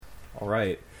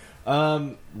right.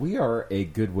 We are a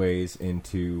good ways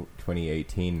into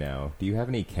 2018 now. Do you have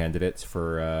any candidates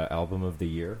for album of the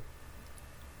year?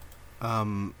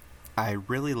 I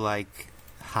really like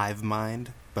Hive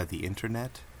Mind by The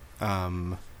Internet.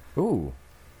 Ooh.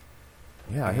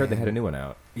 Yeah, I heard they had a new one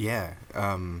out. Yeah.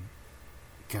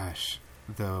 Gosh.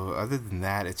 Though, other than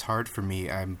that, it's hard for me.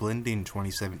 I'm blending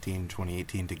 2017 and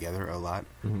 2018 together a lot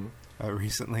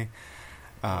recently.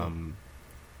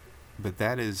 But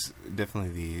that is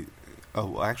definitely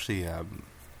Kamasi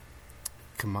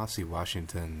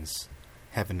Washington's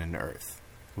Heaven and Earth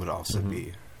would also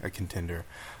be a contender.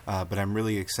 But I'm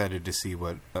really excited to see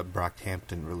what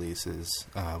Brockhampton releases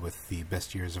with the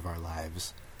Best Years of Our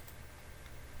Lives.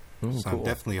 So cool. I'm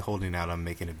definitely holding out on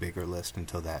making a bigger list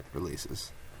until that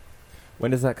releases. When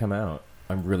does that come out?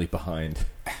 I'm really behind.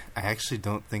 I actually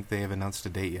don't think they have announced a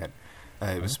date yet.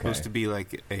 It was supposed to be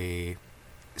like it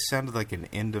sounded like an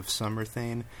end of summer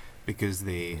thing, because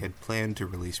they had planned to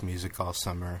release music all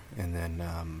summer and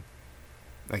then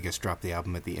I guess drop the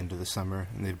album at the end of the summer.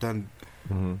 And they've done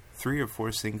 3 or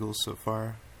 4 singles so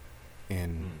far,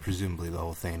 and presumably the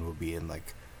whole thing will be in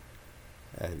like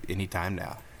any time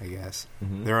now, I guess.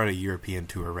 They're on a European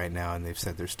tour right now, and they've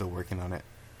said they're still working on it.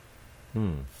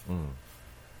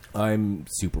 I'm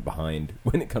super behind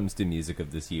when it comes to music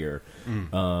of this year.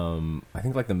 I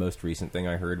think like the most recent thing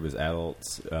I heard was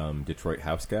Adult's Detroit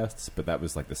House Guests, but that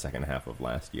was like the second half of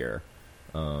last year.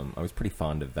 I was pretty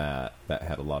fond of that. That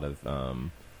had a lot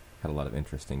of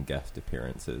interesting guest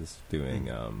appearances doing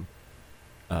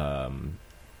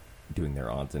doing their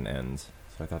odds and ends.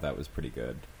 So I thought that was pretty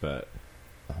good. But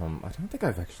I don't think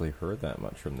I've actually heard that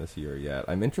much from this year yet.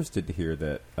 I'm interested to hear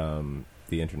that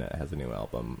The Internet has a new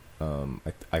album.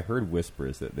 I heard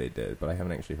whispers that they did, but I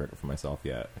haven't actually heard it for myself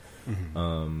yet.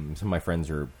 Some of my friends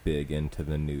are big into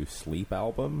the new Sleep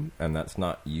album, and that's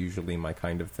not usually my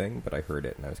kind of thing, but I heard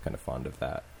it, and I was kind of fond of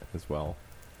that as well.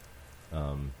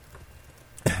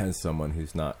 As someone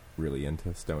who's not really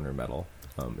into stoner metal,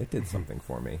 it did something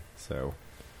for me. So,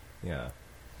 yeah.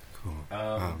 Cool.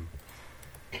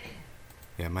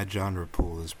 Yeah, my genre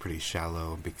pool is pretty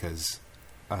shallow because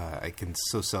I can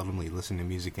so seldomly listen to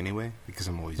music anyway, because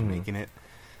I'm always making it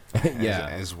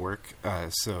as work.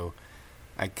 So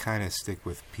I kind of stick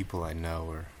with people I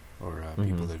know or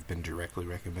people that have been directly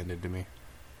recommended to me.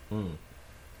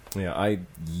 Yeah, I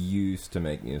used to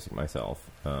make music myself,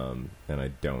 and I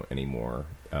don't anymore,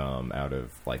 out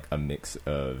of like a mix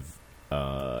of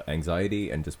anxiety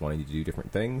and just wanting to do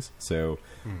different things. So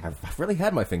I've really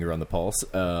had my finger on the pulse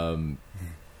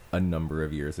a number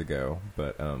of years ago,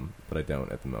 but I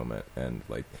don't at the moment. And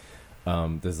like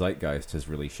the zeitgeist has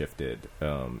really shifted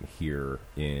here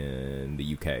in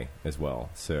the UK as well.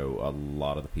 So a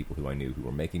lot of the people who I knew who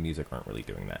were making music aren't really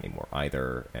doing that anymore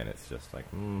either. And it's just like,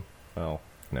 well,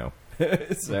 no.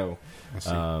 So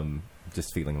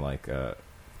just feeling like an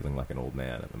old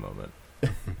man at the moment.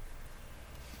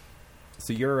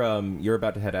 So you're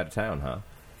about to head out of town, huh?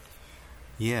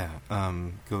 Yeah,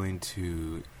 going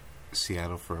to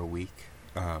Seattle for a week.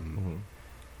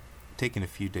 Taking a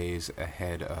few days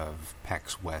ahead of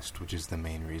PAX West, which is the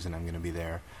main reason I'm going to be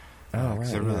there.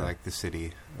 Because I really like the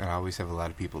city. I always have a lot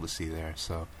of people to see there,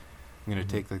 so I'm going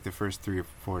to take like the first 3 or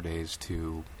 4 days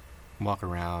to walk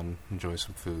around, enjoy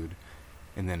some food,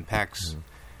 and then PAX,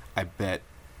 I bet,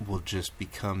 will just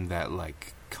become that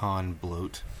like con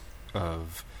bloat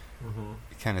of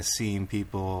kind of seeing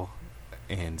people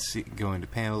and going to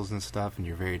panels and stuff, and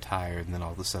you're very tired, and then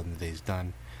all of a sudden the day's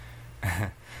done.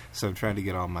 So I'm trying to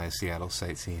get all my Seattle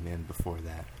sightseeing in before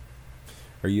that.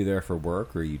 Are you there for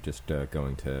work, or are you just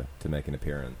going to make an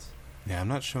appearance? Yeah, I'm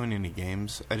not showing any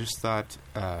games. I just thought,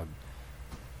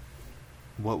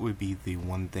 what would be the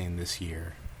one thing this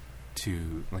year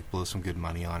to like blow some good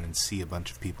money on and see a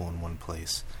bunch of people in one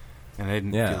place? And I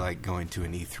didn't feel like going to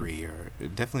an E3, or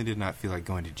it definitely did not feel like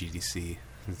going to GDC.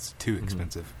 It's too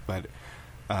expensive. But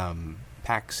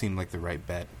PAX seemed like the right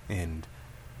bet, and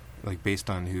like based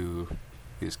on who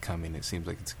is coming, it seems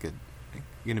like it's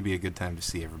going to be a good time to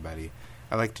see everybody.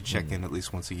 I like to check in at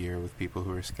least once a year with people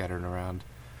who are scattered around.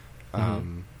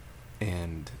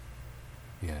 And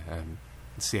yeah,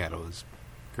 Seattle is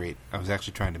great. I was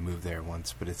actually trying to move there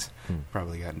once, but it's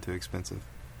probably gotten too expensive.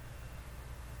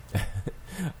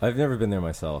 I've never been there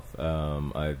myself.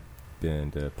 I've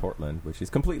been to Portland, which is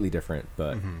completely different,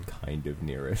 but kind of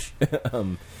nearish.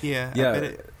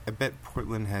 I bet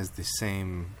Portland has the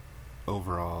same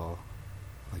overall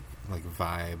like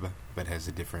vibe, but has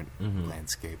a different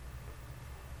landscape.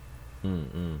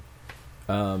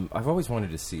 I've always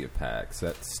wanted to see a PAX.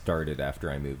 That started after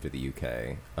I moved to the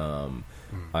UK.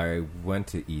 I went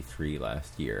to E3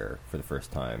 last year for the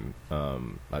first time. I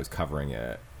was covering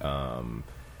it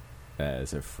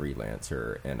as a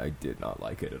freelancer, and I did not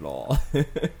like it at all.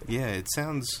 Yeah, it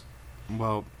sounds...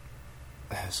 Well,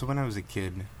 so when I was a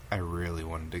kid, I really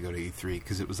wanted to go to E3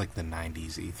 because it was like the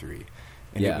 90s E3.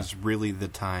 And it was really the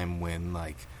time when,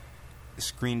 like,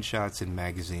 screenshots in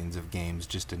magazines of games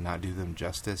just did not do them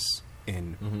justice.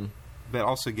 But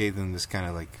also gave them this kind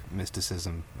of, like,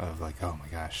 mysticism of, like, oh my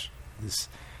gosh,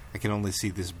 I can only see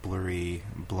this blurry,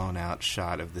 blown-out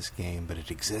shot of this game, but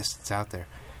it exists. It's out there.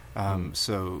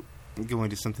 So going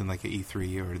to something like an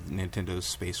E3 or Nintendo's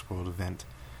Space World event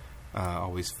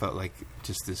always felt like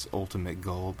just this ultimate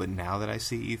goal. But now that I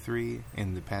see E3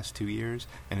 in the past 2 years,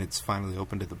 and it's finally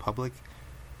open to the public,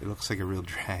 it looks like a real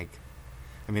drag.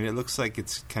 I mean, it looks like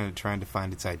it's kind of trying to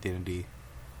find its identity.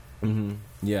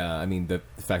 Yeah, I mean, the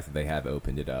fact that they have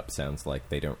opened it up sounds like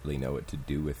they don't really know what to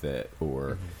do with it,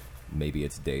 or maybe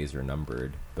its days are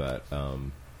numbered. But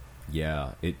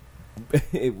yeah,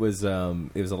 it was a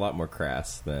lot more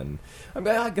crass than... I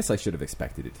mean, I guess I should have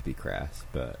expected it to be crass,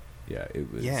 but yeah,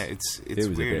 it was. Yeah, it's it was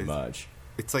weird. A bit much.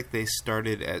 It's like they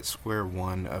started at square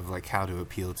one of like how to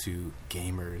appeal to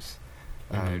gamers,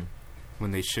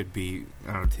 when they should be,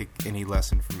 I don't know, take any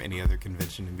lesson from any other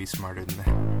convention and be smarter than that.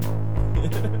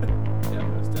 Yeah,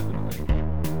 most definitely.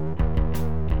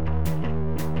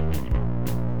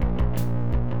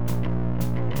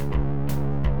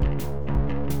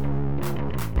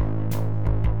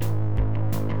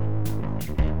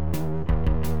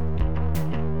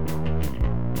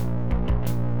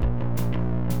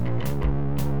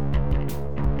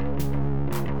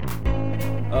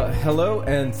 Hello,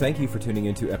 and thank you for tuning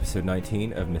into episode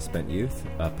 19 of Misspent Youth,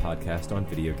 a podcast on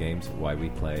video games, why we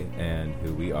play, and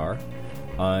who we are.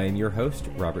 I'm your host,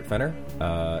 Robert Fenner,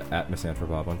 at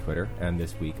Misanthrobob on Twitter, and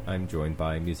this week I'm joined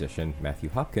by musician Matthew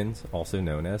Hopkins, also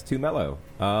known as 2Mello.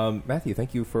 Matthew,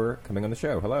 thank you for coming on the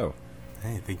show. Hello.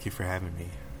 Hey, thank you for having me.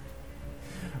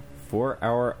 For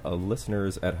our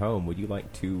listeners at home, would you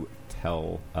like to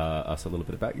tell us a little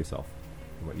bit about yourself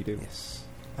and what you do? Yes.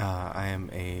 I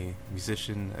am a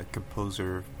musician, a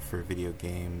composer for video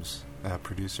games, a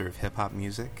producer of hip-hop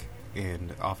music,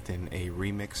 and often a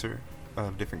remixer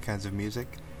of different kinds of music.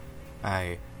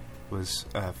 I was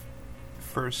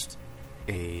first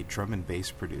a drum and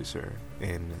bass producer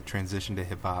and transitioned to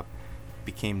hip-hop,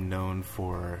 became known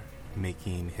for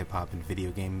making hip-hop and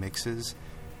video game mixes,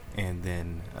 and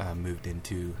then moved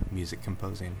into music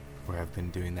composing, where I've been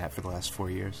doing that for the last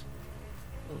 4 years.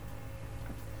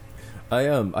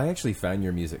 I actually found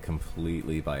your music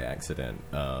completely by accident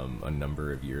a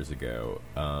number of years ago.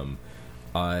 I'm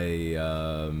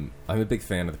a big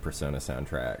fan of the Persona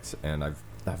soundtracks, and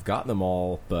I've gotten them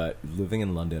all, but living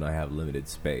in London, I have limited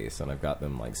space, and I've got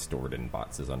them like stored in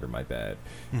boxes under my bed.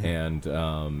 And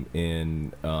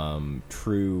in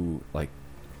true like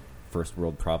first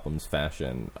world problems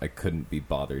fashion, I couldn't be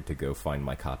bothered to go find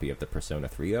my copy of the Persona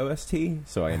 3 OST,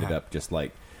 so I ended up just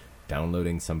like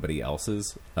downloading somebody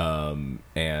else's, and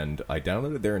I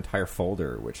downloaded their entire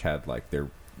folder, which had the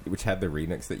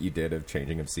remix that you did of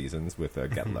Changing of Seasons with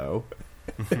Get Low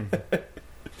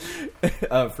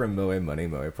from Moe Money,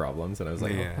 Moe Problems, and I was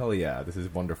like, oh, hell yeah, this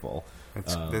is wonderful.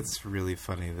 That's really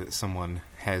funny that someone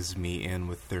has me in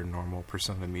with their normal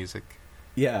Persona music.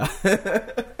 Yeah.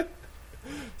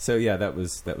 So yeah, that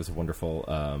was a wonderful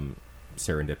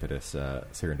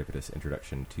serendipitous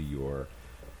introduction to your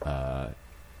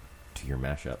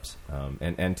mashups,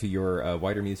 and to your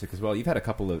wider music as well. You've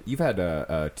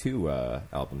had two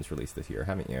albums released this year,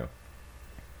 haven't you?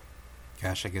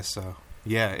 Gosh, I guess so.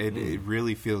 Yeah, it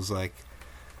really feels like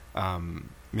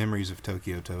Memories of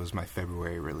Tokyo To is my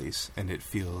February release, and it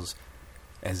feels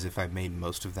as if I made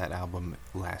most of that album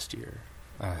last year.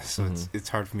 So it's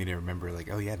hard for me to remember, like,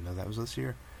 oh yeah, no, that was this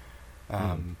year.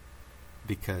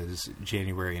 Because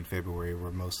January and February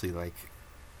were mostly like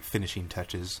finishing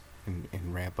touches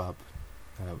and ramp up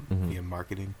via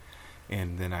marketing.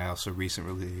 And then I also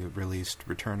recently released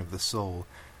Return of the Soul,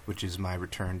 which is my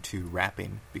return to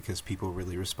rapping, because people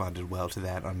really responded well to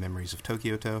that on Memories of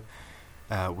Tokyo To,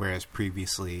 whereas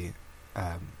previously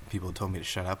people told me to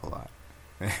shut up a lot.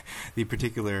 The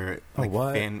particular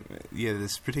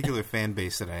this particular fan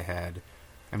base that I had,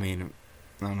 I mean,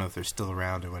 I don't know if they're still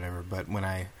around or whatever, but when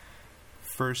I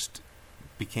first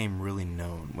became really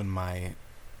known, when my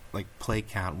like play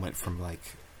count went from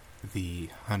like the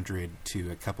 100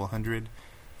 to a couple hundred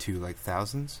to like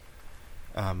thousands,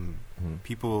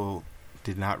 people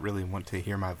did not really want to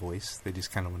hear my voice. They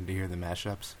just kind of wanted to hear the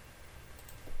mashups.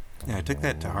 And I took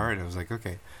that to heart. I was like,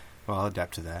 okay, well, I'll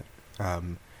adapt to that.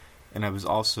 And I was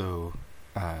also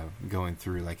going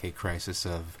through like a crisis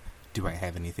of, do I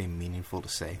have anything meaningful to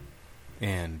say?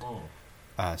 And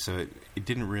so it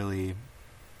didn't really...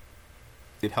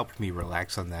 It helped me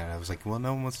relax on that. I was like, well,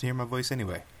 no one wants to hear my voice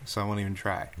anyway, so I won't even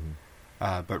try.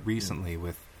 But recently,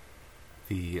 with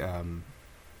the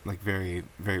like very,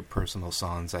 very personal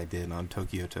songs I did on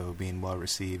Tokyoto being well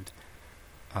received,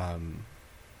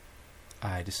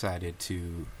 I decided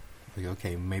to, like,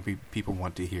 okay, maybe people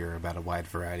want to hear about a wide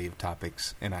variety of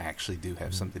topics, and I actually do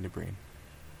have something to bring.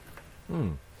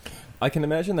 I can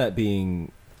imagine that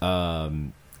being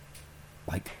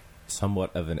like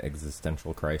somewhat of an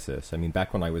existential crisis. I mean,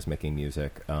 back when I was making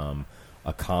music,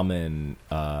 a common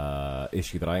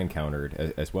issue that I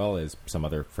encountered, as well as some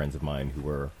other friends of mine who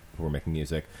were making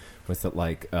music, was that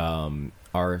like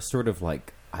our sort of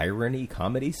like irony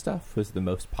comedy stuff was the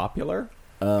most popular.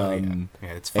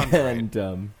 It's fun, and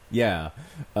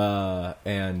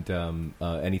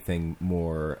anything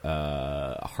more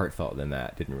heartfelt than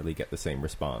that didn't really get the same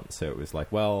response. So it was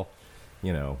like, well,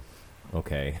 you know,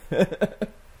 okay.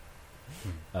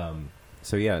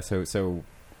 So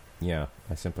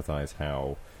I sympathize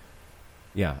how,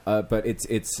 but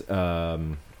it's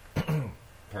pardon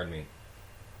me.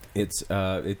 It's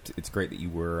great that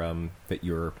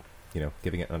you're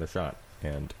giving it another shot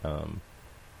and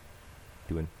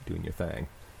doing your thing.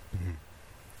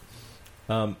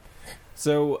 I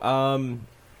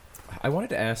wanted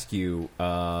to ask you,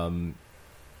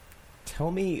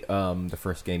 tell me the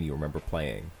first game you remember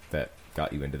playing that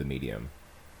got you into the medium.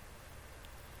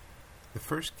 The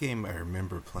first game I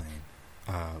remember playing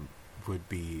would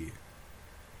be...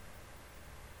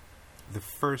 The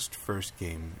first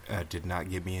game did not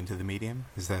get me into the medium.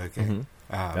 Is that okay? Mm-hmm.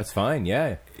 That's fine,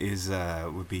 yeah.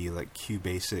 Would be like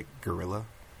QBasic Gorilla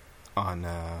on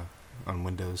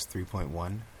Windows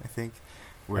 3.1, I think,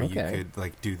 where you could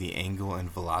like do the angle and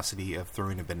velocity of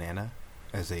throwing a banana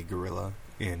as a gorilla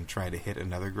and try to hit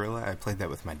another gorilla. I played that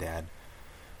with my dad.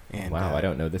 And, wow, I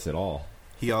don't know this at all.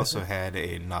 He also had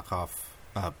a knockoff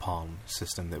Palm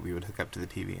system that we would hook up to the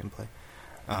TV and play.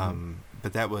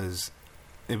 But it was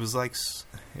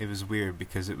weird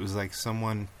because it was like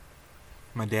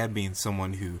my dad being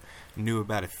someone who knew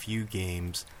about a few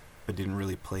games but didn't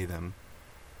really play them.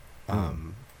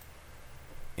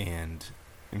 And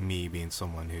me being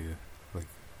someone who like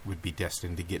would be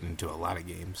destined to get into a lot of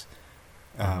games.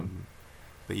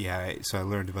 But yeah, so I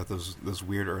learned about those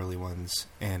weird early ones,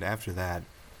 and after that,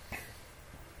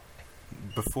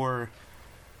 before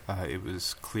it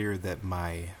was clear that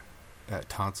my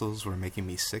tonsils were making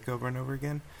me sick over and over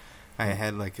again, I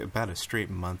had like about a straight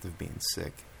month of being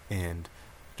sick, and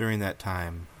during that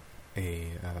time,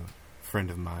 a friend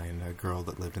of mine, a girl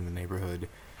that lived in the neighborhood,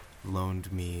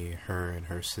 loaned me her and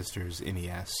her sister's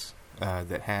NES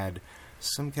that had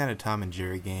some kind of Tom and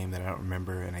Jerry game that I don't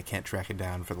remember, and I can't track it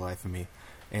down for the life of me,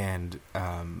 and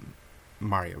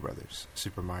Mario Brothers,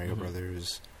 Super Mario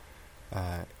Brothers,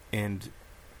 and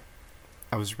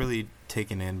I was really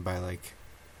taken in by like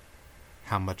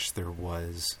how much there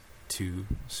was to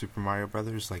Super Mario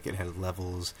Brothers. Like, it had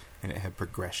levels and it had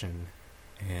progression,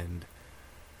 and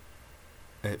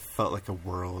it felt like a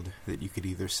world that you could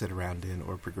either sit around in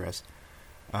or progress.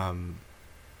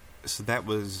 So that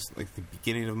was like the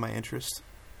beginning of my interest,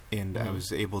 and I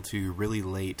was able to really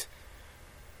late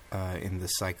in the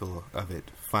cycle of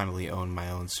it finally own my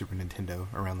own Super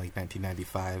Nintendo around like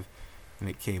 1995, and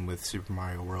it came with Super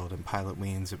Mario World and Pilot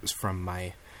Wings. It was from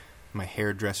my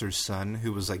hairdresser's son,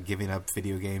 who was like giving up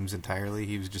video games entirely.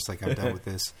 He was just like, I'm done with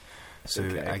this. So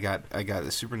I got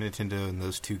the Super Nintendo and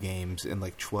those two games and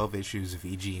like 12 issues of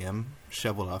EGM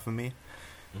shoveled off of me.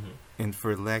 And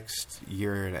for the next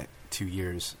year, 2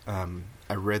 years,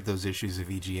 I read those issues of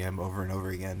EGM over and over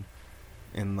again,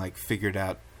 and like figured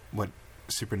out what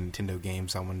Super Nintendo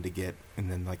games I wanted to get,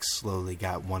 and then like slowly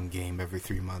got one game every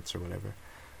 3 months or whatever.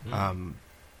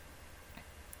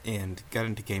 And got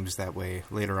into games that way.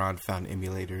 Later on, found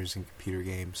emulators and computer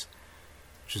games,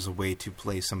 which is a way to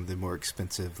play some of the more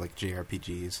expensive, like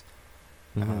JRPGs.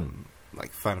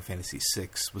 Like Final Fantasy VI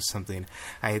was something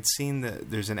I had seen.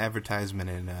 There's an advertisement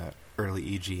in early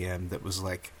EGM that was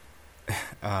like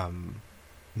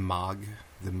Mog,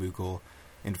 the Moogle,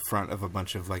 in front of a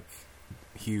bunch of like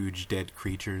huge dead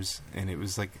creatures, and it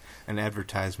was like an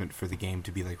advertisement for the game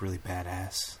to be like really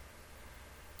badass.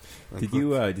 Like, did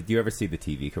you ever see the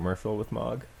TV commercial with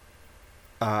Mog?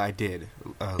 I did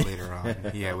later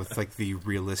on. Yeah, with like the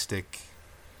realistic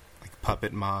like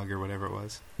puppet Mog or whatever it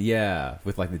was. Yeah,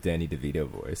 with like the Danny DeVito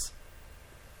voice.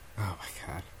 Oh my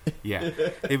god. Yeah.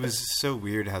 It was so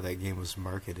weird how that game was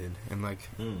marketed, and like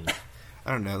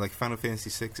I don't know, like Final Fantasy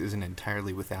VI isn't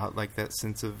entirely without like that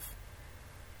sense of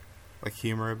like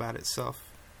humor about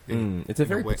itself. It's a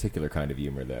very particular kind of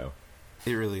humor, though.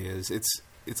 It really is.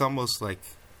 It's almost like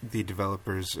the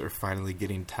developers are finally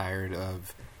getting tired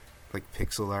of like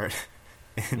pixel art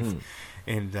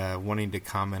and wanting to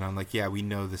comment on like, yeah, we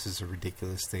know this is a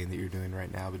ridiculous thing that you're doing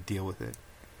right now, but deal with it.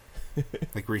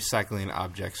 Like recycling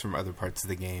objects from other parts of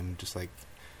the game, just like,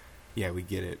 yeah, we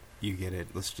get it, you get it,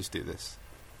 let's just do this.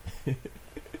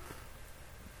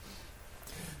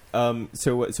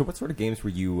 So what sort of games were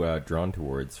you drawn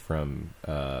towards from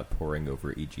poring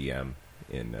over EGM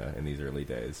in these early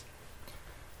days?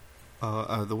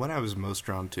 The one I was most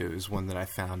drawn to is one that I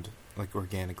found like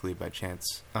organically by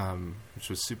chance, which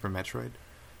was Super Metroid.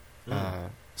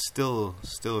 Still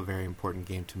a very important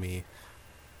game to me,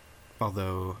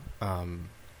 although I'm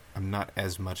not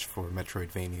as much for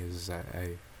Metroidvanias as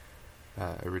I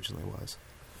originally was.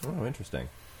 Oh, interesting.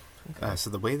 Okay. So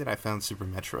the way that I found Super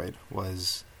Metroid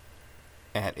was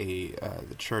at the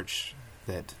church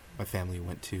that my family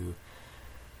went to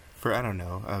for, I don't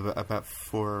know, about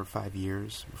 4 or 5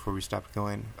 years before we stopped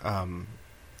going.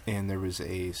 And there was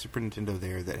a Super Nintendo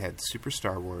there that had Super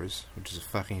Star Wars, which is a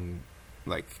fucking,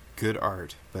 like, good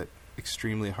art, but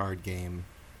extremely hard game.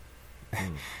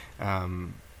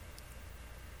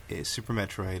 Super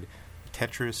Metroid,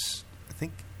 Tetris, I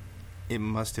think it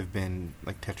must have been,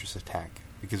 like, Tetris Attack,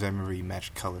 because I remember you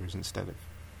matched colors instead of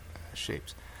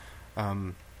shapes.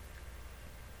 And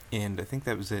I think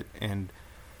that was it. And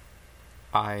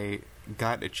I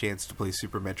got a chance to play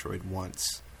Super Metroid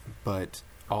once, but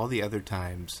all the other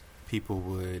times people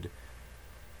would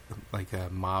like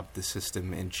mob the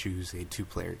system and choose a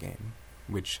 2-player game,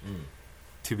 which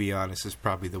to be honest is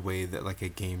probably the way that like a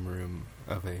game room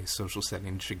of a social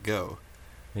setting should go.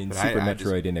 I mean, Super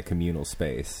Metroid in a communal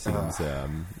space seems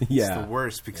it's the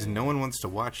worst because no one wants to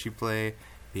watch you play.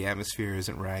 The atmosphere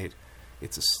isn't right.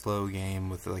 It's a slow game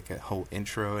with like a whole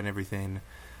intro and everything.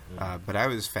 But I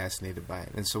was fascinated by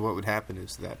it. And so what would happen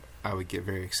is that I would get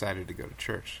very excited to go to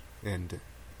church and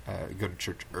go to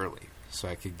church early so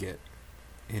I could get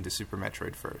into Super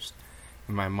Metroid first.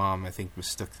 And my mom, I think,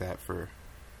 mistook that for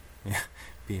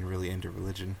being really into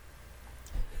religion.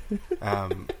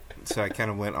 So I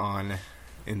kind of went on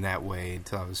in that way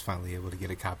until I was finally able to get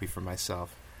a copy for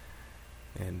myself.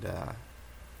 And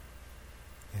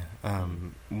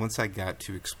once I got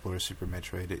to explore Super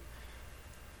Metroid,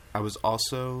 I was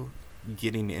also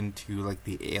getting into like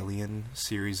the Alien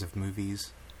series of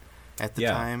movies at the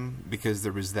time, because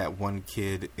there was that one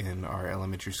kid in our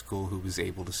elementary school who was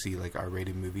able to see like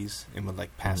R-rated movies and would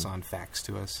like pass on facts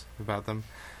to us about them.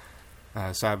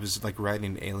 So I was like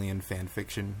writing Alien fan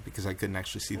fiction because I couldn't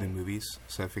actually see the movies,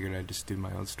 so I figured I'd just do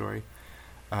my own story.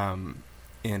 And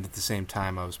at the same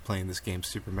time, I was playing this game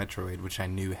Super Metroid, which I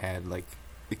knew had like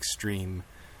extreme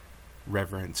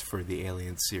reverence for the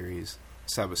Alien series.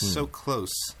 So I was so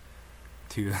close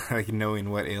to like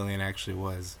knowing what Alien actually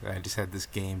was. I just had this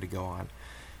game to go on,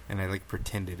 and I like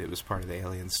pretended it was part of the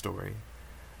Alien story.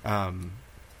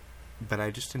 But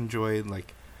I just enjoyed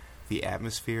like the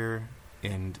atmosphere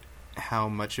and how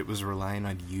much it was relying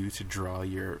on you to draw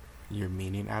your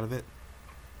meaning out of it.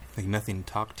 Like nothing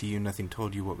talked to you, nothing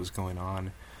told you what was going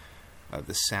on.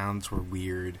 The sounds were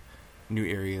weird. New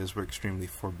areas were extremely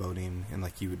foreboding, and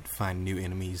like you would find new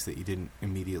enemies that you didn't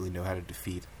immediately know how to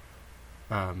defeat.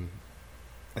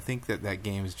 I think that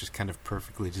game is just kind of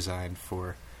perfectly designed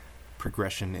for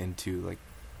progression into like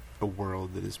a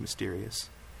world that is mysterious.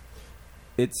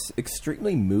 It's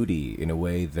extremely moody in a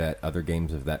way that other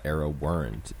games of that era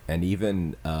weren't, and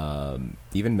even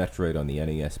Metroid on the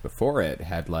NES before it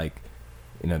had like,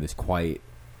 you know, this quite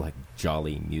like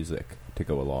jolly music to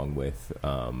go along with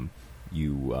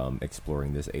you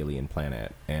exploring this alien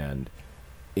planet. And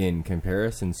in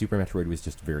comparison, Super Metroid was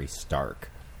just very stark,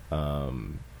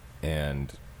 and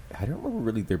I don't remember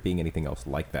really there being anything else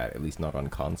like that, at least not on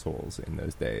consoles in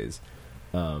those days.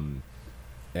 I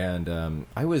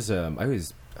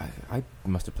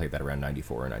must have played that around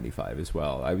 94 or 95 as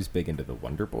well. I was big into the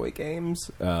Wonder Boy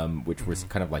games, which was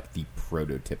kind of like the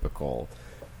prototypical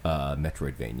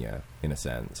Metroidvania in a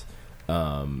sense.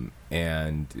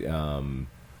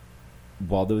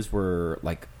 While those were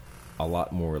like a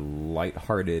lot more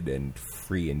lighthearted and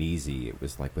free and easy, it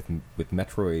was like with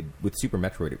Super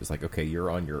Metroid, it was like, okay, you're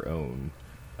on your own.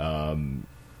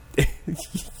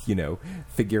 You know,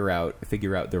 figure out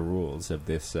the rules of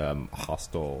this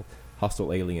hostile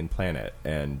alien planet,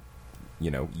 and you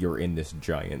know, you're in this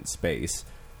giant space.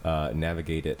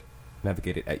 Navigate it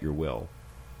at your will.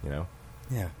 You know.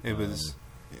 Yeah, it was.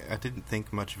 I didn't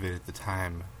think much of it at the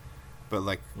time, but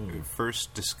like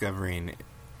first discovering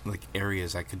like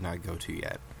areas I could not go to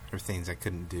yet, or things I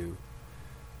couldn't do.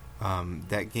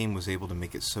 that game was able to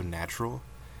make it so natural.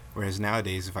 Whereas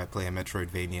nowadays, if I play a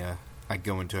Metroidvania, I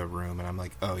go into a room and I'm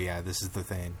like, oh yeah, this is the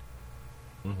thing.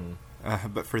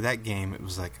 Mm-hmm. But for that game, it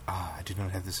was like, I do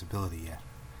not have this ability yet.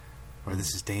 Or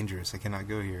this is dangerous, I cannot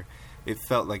go here. It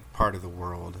felt like part of the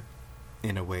world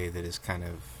in a way that is kind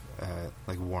of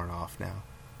like worn off now.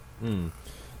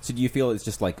 So do you feel it's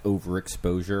just like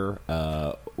overexposure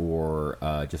or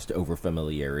just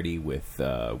over-familiarity with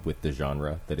the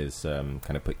genre that has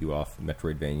kind of put you off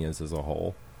Metroidvanias as a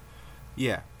whole?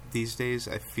 Yeah. These days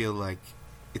I feel like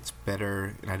it's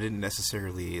better, and I didn't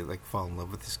necessarily like fall in love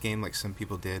with this game like some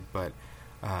people did, but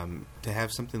to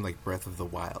have something like Breath of the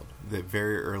Wild that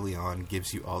very early on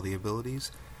gives you all the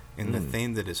abilities, and the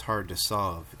thing that is hard to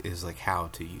solve is like how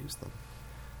to use them.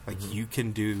 Like you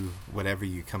can do whatever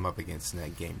you come up against in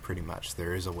that game pretty much.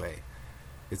 There is a way.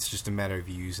 It's just a matter of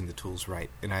you using the tools right,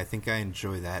 and I think I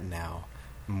enjoy that now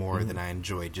more than I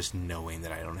enjoy just knowing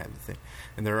that I don't have the thing.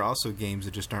 And there are also games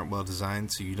that just aren't well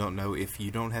designed, so you don't know if you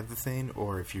don't have the thing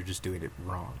or if you're just doing it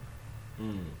wrong.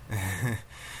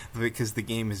 Because the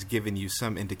game has given you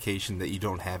some indication that you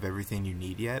don't have everything you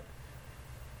need yet,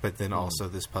 but then also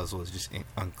this puzzle is just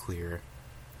unclear.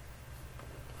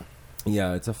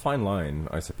 Yeah, it's a fine line,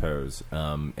 I suppose.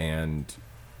 And,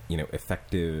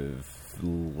 effective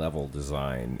level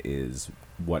design is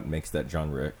what makes that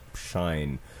genre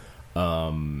shine.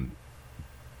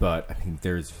 But I mean,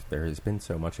 there has been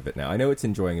so much of it now. I know it's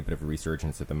enjoying a bit of a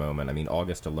resurgence at the moment. I mean,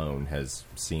 August alone has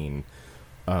seen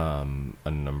a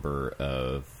number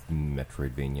of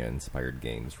Metroidvania-inspired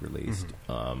games released.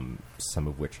 Some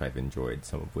of which I've enjoyed,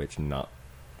 some of which not.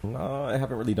 I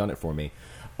haven't really done it for me.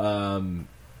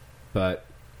 But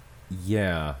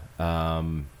yeah,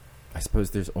 I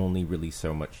suppose there's only really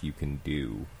so much you can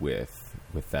do with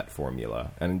that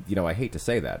formula. And, I hate to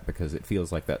say that because it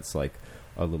feels like that's like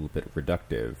a little bit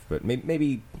reductive, but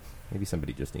maybe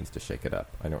somebody just needs to shake it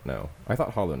up. I don't know. I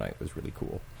thought Hollow Knight was really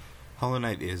cool. Hollow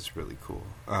Knight is really cool.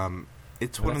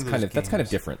 It's one of those games. That's kind of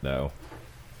different, though.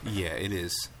 Yeah, it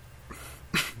is.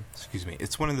 Excuse me.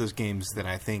 It's one of those games that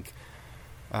I think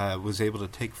was able to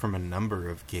take from a number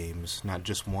of games, not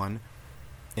just one,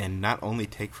 and not only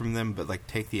take from them, but like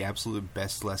take the absolute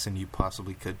best lesson you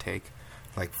possibly could take,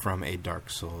 like from a Dark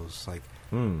Souls. Like,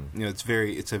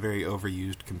 it's a very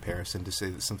overused comparison to say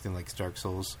that something like Dark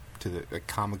Souls to a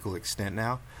comical extent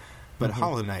now, but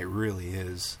Hollow Knight really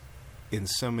is, in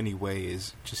so many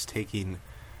ways, just taking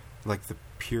like the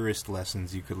purest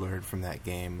lessons you could learn from that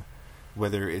game,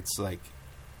 whether it's like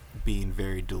being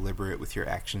very deliberate with your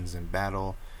actions in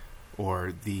battle,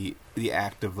 or the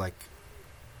act of like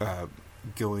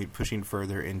pushing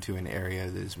further into an area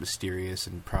that is mysterious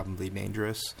and probably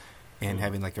dangerous, and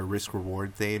having like a risk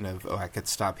reward thing of, I could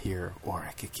stop here or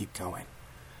I could keep going.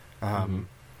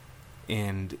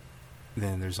 And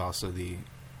then there's also the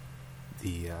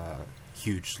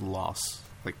huge loss,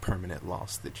 like permanent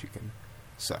loss that you can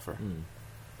suffer.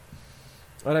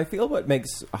 And I feel what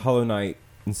makes Hollow Knight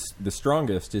the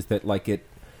strongest is that like it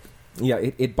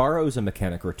borrows a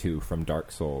mechanic or two from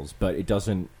Dark Souls, but it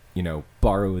doesn't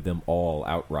borrow them all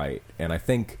outright. And I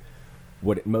think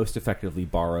what it most effectively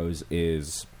borrows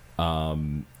is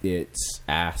its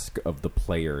ask of the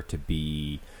player to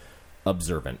be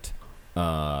observant.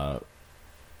 Because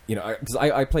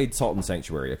I played Salt and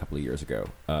Sanctuary a couple of years ago,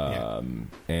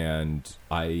 and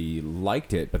I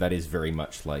liked it, but that is very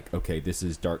much like, okay, this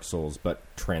is Dark Souls, but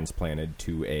transposed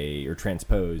to a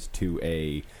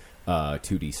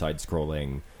 2D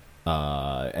side-scrolling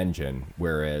engine,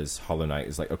 whereas Hollow Knight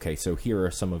is like, okay, so here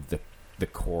are some of the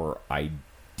core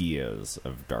ideas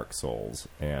of Dark Souls,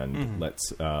 and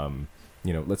let's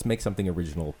make something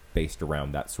original based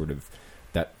around that sort of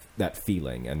that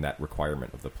feeling and that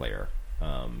requirement of the player.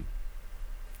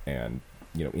 And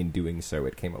in doing so,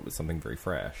 it came up with something very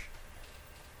fresh.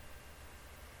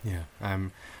 Yeah,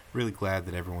 I'm really glad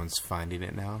that everyone's finding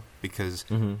it now, because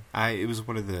it was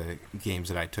one of the games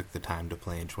that I took the time to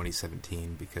play in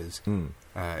 2017, because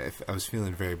I was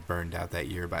feeling very burned out that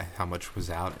year by how much was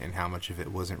out and how much of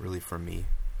it wasn't really for me,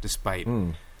 despite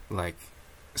like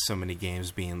so many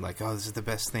games being like, oh, this is the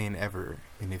best thing ever,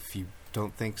 and if you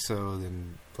don't think so,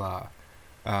 then blah.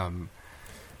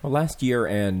 Well, last year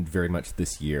and very much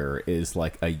this year is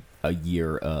like a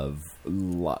year of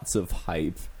lots of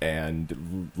hype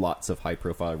and lots of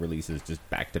high-profile releases just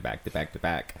back to back to back to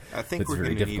back. I think it's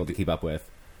very difficult to keep up with.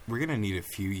 We're going to need a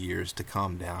few years to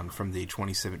calm down from the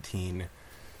 2017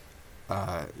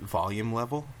 volume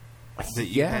level that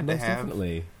you had to have.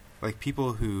 Definitely. Like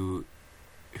people who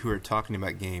are talking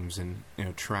about games and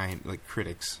trying, like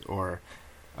critics or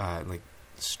like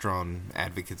strong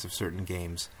advocates of certain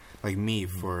games. Like me,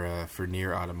 for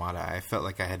Nier Automata, I felt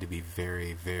like I had to be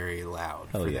very, very loud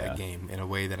for that game in a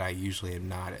way that I usually am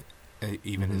not,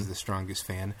 even as the strongest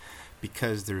fan,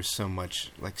 because there's so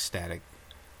much like static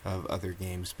of other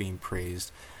games being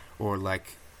praised, or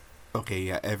like, okay,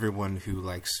 yeah, everyone who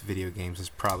likes video games is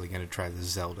probably going to try the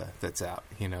Zelda that's out.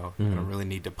 I don't really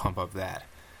need to pump up that.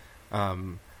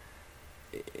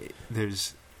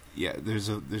 There's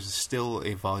still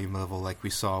a volume level like we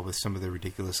saw with some of the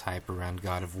ridiculous hype around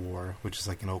God of War, which is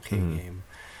like an okay game.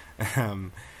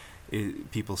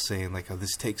 People saying like, oh,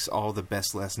 this takes all the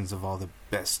best lessons of all the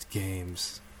best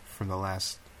games from the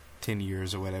last 10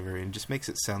 years or whatever, and just makes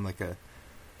it sound like a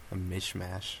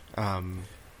mishmash.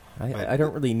 I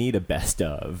don't really need a best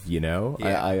of,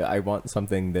 I want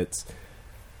something that's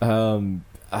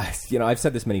I've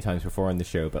said this many times before on the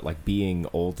show, but like being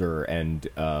older and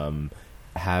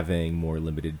having more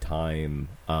limited time,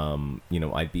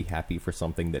 I'd be happy for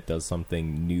something that does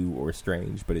something new or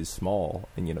strange but is small,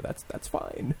 and that's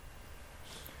fine.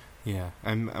 Yeah,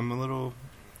 I'm a little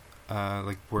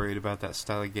like worried about that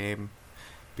style of game,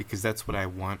 because that's what I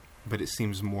want, but it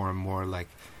seems more and more like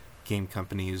game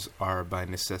companies are by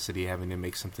necessity having to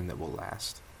make something that will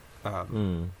last.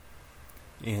 And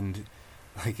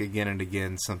like again and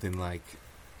again, something like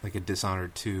a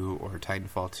Dishonored 2 or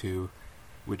Titanfall 2,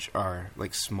 which are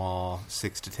like small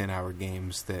 6 to 10 hour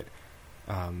games that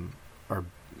are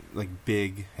like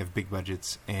big, have big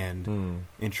budgets, and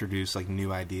introduce like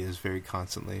new ideas very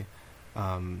constantly.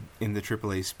 In the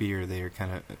AAA sphere,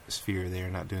 they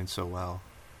are not doing so well.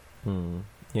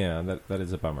 Yeah, that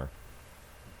is a bummer.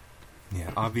 Yeah,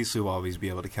 obviously we'll always be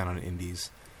able to count on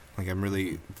indies. Like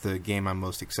the game I'm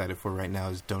most excited for right now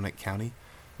is Donut County,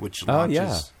 which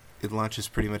launches. It launches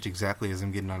pretty much exactly as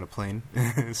I'm getting on a plane,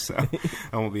 so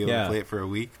I won't be able to play it for a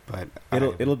week. But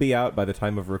it'll be out by the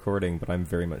time of recording. But I'm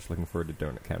very much looking forward to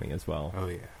Donut County as well. Oh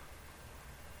yeah.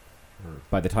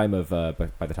 By the time of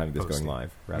this going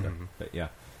live, rather. But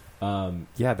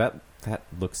that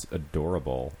looks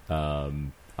adorable.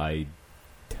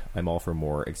 I'm all for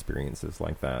more experiences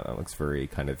like that. That looks very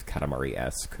kind of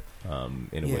Katamari-esque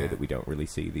in a way that we don't really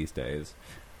see these days.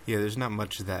 Yeah, there's not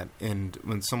much of that. And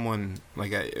when someone,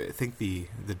 like, I think the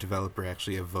developer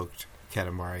actually evoked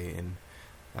Katamari in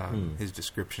his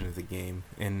description of the game.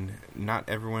 And not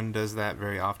everyone does that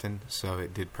very often, so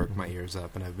it did perk my ears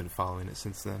up, and I've been following it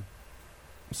since then.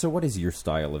 So what is your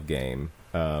style of game,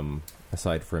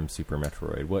 aside from Super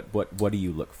Metroid? What do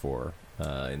you look for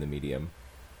in the medium?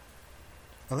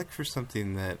 I look for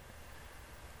something that...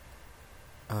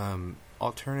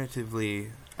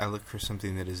 alternatively, I look for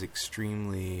something that is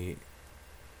extremely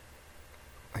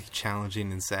like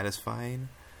challenging and satisfying.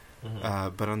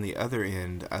 But on the other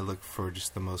end, I look for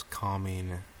just the most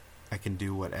calming, I can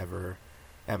do whatever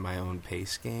at my own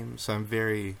pace game. So I'm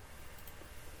very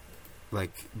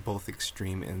like both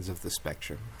extreme ends of the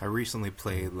spectrum. I recently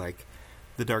played like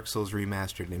the Dark Souls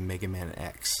remastered and Mega Man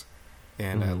X,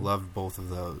 and I loved both of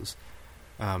those.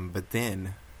 But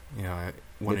then, I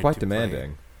wanted They're quite to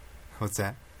demanding. What's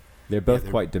that? They're both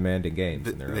quite demanding games.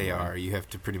 In their own they way. are. You have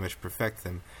to pretty much perfect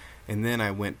them. And then I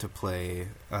went to play,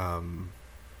 Loco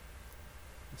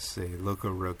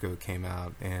Roco came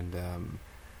out, and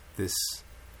this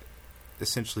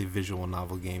essentially visual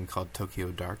novel game called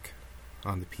Tokyo Dark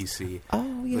on the PC.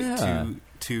 Oh, yeah. Like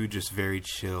two just very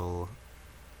chill,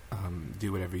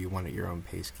 do whatever you want at your own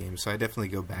pace games. So I definitely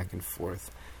go back and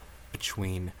forth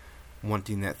between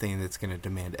wanting that thing that's going to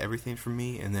demand everything from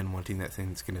me, and then wanting that thing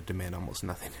that's going to demand almost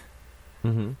nothing.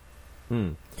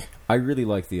 I really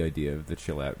like the idea of the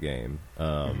chill out game,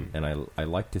 and I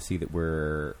like to see that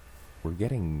we're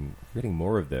getting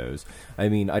more of those. I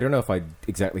mean, I don't know if I'd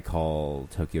exactly call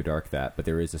Tokyo Dark that, but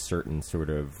there is a certain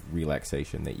sort of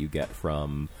relaxation that you get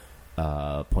from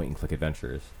point and click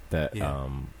adventures that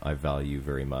I value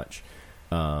very much.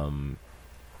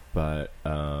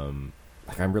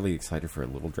 Like, I'm really excited for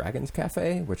Little Dragons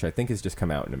Cafe, which I think has just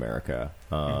come out in America,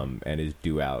 and is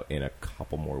due out in a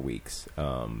couple more weeks.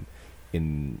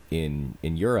 In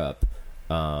Europe,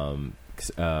 Yasuhiro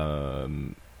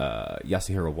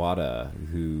Wada,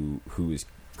 who has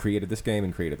created this game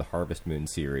and created the Harvest Moon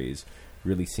series,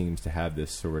 really seems to have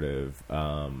this sort of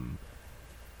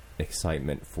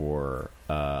excitement for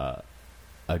a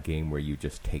game where you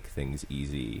just take things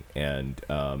easy and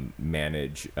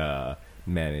manage a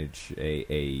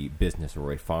business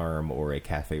or a farm or a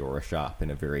cafe or a shop in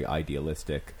a very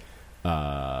idealistic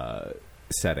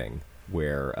setting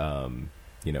where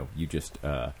you just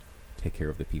take care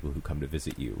of the people who come to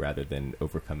visit you rather than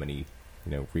overcome any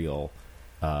real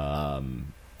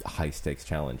high stakes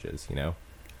challenges.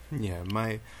 Yeah,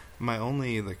 my my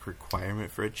only like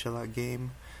requirement for a chill out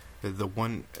game, the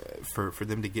one for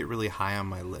them to get really high on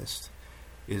my list,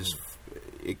 is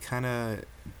it kind of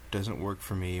doesn't work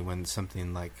for me when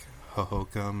something like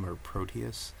Hohokam or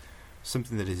Proteus,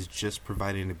 something that is just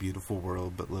providing a beautiful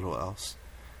world but little else.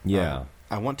 Yeah.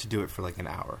 I want to do it for like an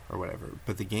hour or whatever,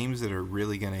 but the games that are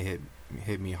really going to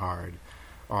hit me hard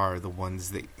are the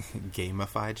ones that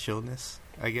gamified chillness,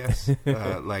 I guess.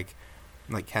 Like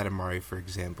Katamari, for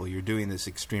example. You're doing this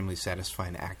extremely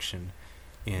satisfying action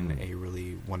in a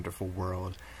really wonderful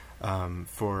world.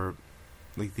 For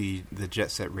like the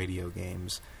Jet Set Radio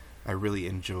games, I really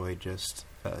enjoy just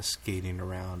skating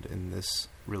around in this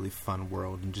really fun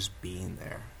world and just being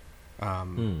there.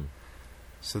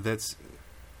 So that's...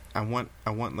 I want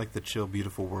like the chill,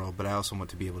 beautiful world, but I also want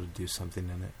to be able to do something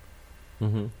in it.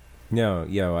 Mm-hmm. No,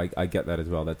 yeah, I get that as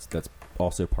well. That's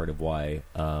also part of why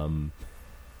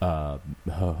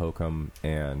Hohokam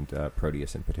and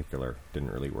Proteus in particular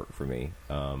didn't really work for me.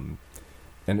 And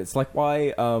it's like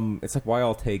why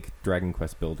I'll take Dragon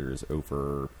Quest Builders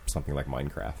over something like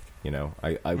Minecraft. You know,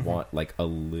 I want like a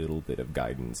little bit of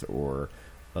guidance or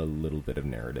a little bit of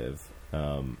narrative.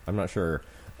 I'm not sure.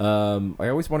 I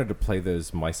always wanted to play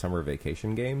those My Summer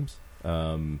Vacation games.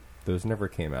 Those never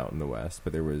came out in the West,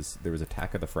 but there was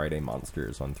Attack of the Friday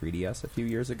Monsters on 3DS a few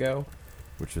years ago,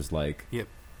 which was like... Yep.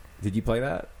 Did you play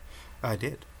that? I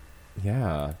did.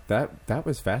 Yeah, that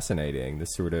was fascinating.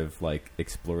 This sort of like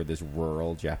explore this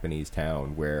rural Japanese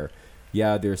town where,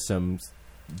 yeah, there's some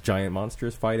giant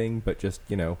monsters fighting, but just,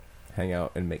 you know, hang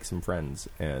out and make some friends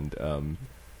and...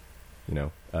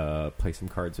 play some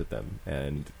cards with them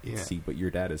and see what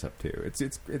your dad is up to. It's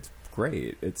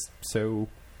great. It's so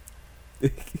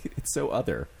it's so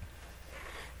other.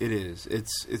 It is.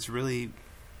 It's really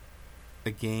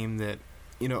a game that,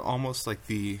 you know, almost like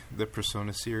the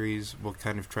Persona series will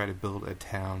kind of try to build a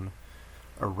town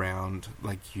around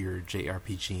like your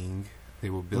JRPGing. They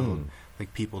will build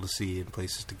like people to see and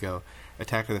places to go.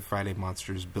 Attack of the Friday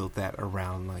Monsters built that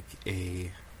around like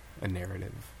a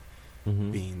narrative.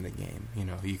 Being the game. You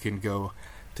know, you can go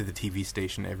to the TV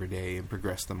station every day and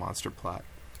progress the monster plot,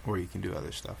 or you can do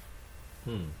other stuff.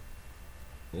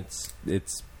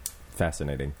 It's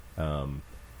fascinating, and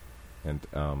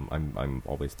I'm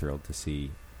always thrilled to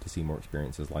see more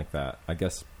experiences like that. I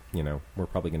guess, you know, we're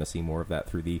probably going to see more of that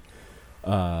through the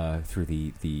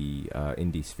indie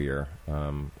sphere,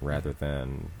 rather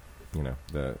than, you know,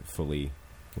 the fully,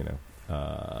 you know,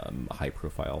 high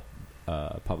profile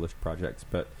published projects.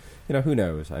 But, you know, who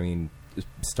knows? I mean,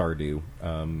 Stardew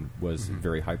was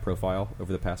very high profile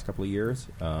over the past couple of years.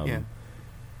 You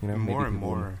know, more and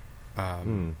more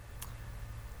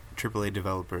AAA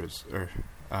developers, or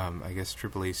I guess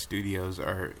AAA studios,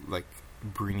 are like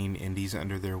bringing indies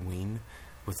under their wing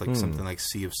with like something like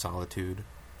Sea of Solitude.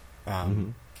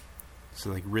 So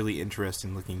like really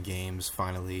interesting looking games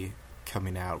finally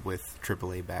coming out with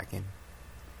AAA backing.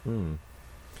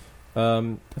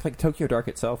 Like Tokyo Dark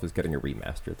itself is getting a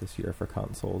remaster this year for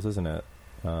consoles, isn't it?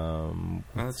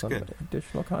 That's some good.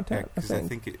 Additional content, because I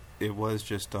think it was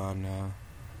just on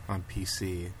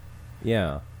PC.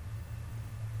 Yeah,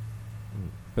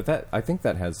 but I think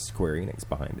that has Square Enix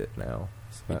behind it now.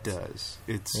 So it does.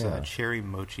 It's Cherry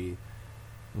Mochi,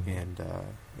 and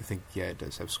I think it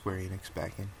does have Square Enix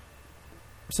backing.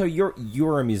 So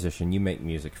you're a musician. You make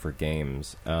music for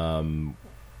games.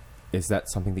 Is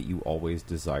that something that you always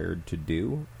desired to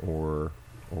do, or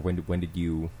when did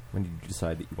you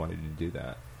decide that you wanted to do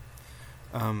that?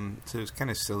 So it was kind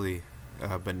of silly,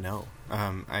 but no.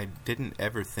 I didn't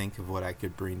ever think of what I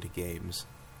could bring to games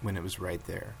when it was right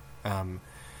there.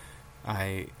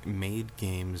 I made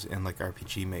games in like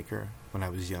RPG Maker when I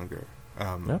was younger.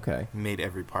 Okay. Made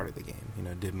every part of the game. You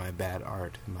know, did my bad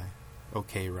art, my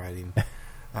okay writing.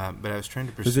 But I was trying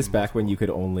to pursue... Was this back when you could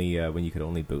only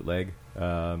bootleg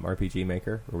RPG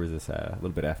Maker, or was this a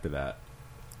little bit after that?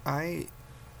 I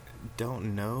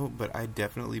don't know, but I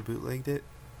definitely bootlegged it,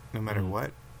 no matter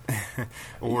what.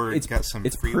 Or it's got some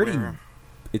freeware.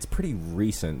 It's pretty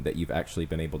recent that you've actually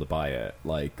been able to buy it.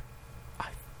 Like, I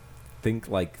think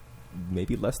like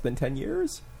maybe less than 10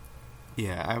 years.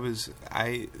 Yeah,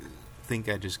 I think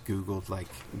I just Googled like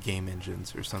game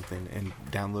engines or something and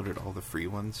downloaded all the free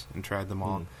ones and tried them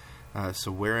all.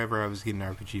 So wherever I was getting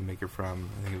RPG Maker from,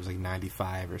 I think it was like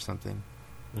 95 or something.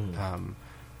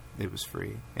 It was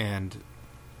free, and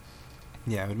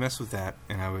I would mess with that,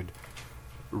 and I would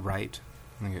write.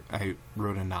 I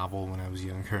wrote a novel when I was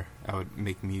younger. I would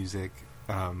make music,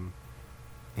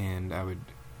 and I would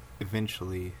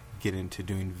eventually get into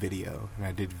doing video, and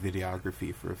I did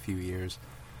videography for a few years.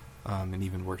 And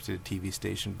even worked at a TV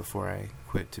station before I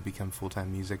quit to become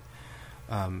full-time music.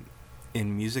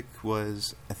 in music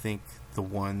was, I think, the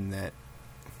one that,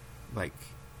 like,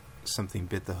 something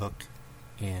bit the hook,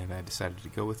 and I decided to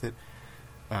go with it.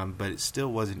 But it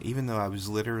still wasn't, even though I was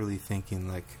literally thinking,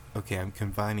 like, okay, I'm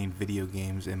combining video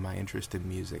games and my interest in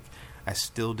music, I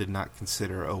still did not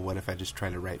consider, oh, what if I just try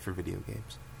to write for video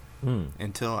games?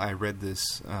 Until I read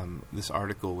this this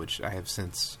article, which I have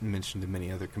since mentioned to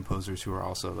many other composers who are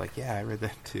also like, yeah, I read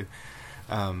that too.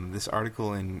 This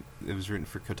article, it was written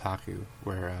for Kotaku,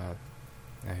 where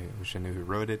I wish I knew who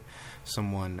wrote it.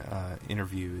 Someone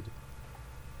interviewed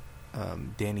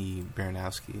Danny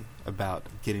Baranowski about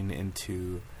getting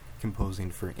into composing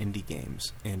for indie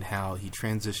games and how he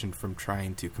transitioned from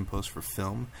trying to compose for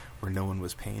film, where no one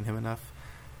was paying him enough,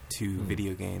 to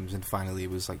video games, and finally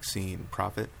was like seeing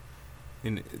profit.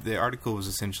 And the article was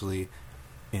essentially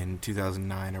in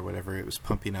 2009 or whatever, it was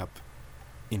pumping up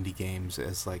indie games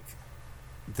as like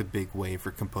the big way for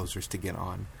composers to get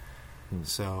on.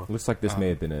 So looks like this may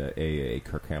have been a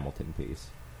Kirk Hamilton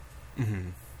piece.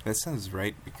 That sounds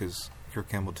right, because Kirk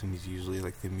Hamilton is usually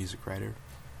like the music writer.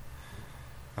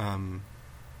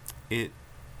 It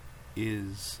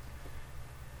is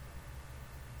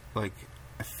like,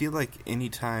 I feel like any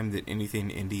time that anything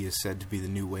indie is said to be the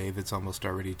new wave, it's almost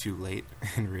already too late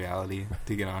in reality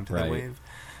to get onto the wave.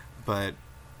 But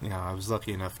you know, I was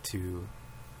lucky enough to,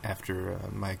 after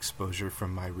my exposure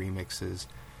from my remixes,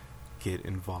 get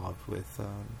involved with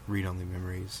Read-Only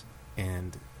Memories,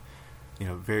 and you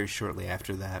know, very shortly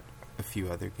after that, a few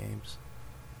other games.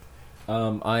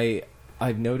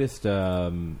 I've noticed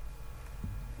a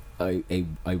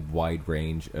wide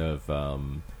range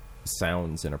of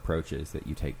sounds and approaches that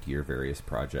you take to your various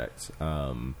projects.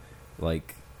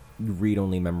 Like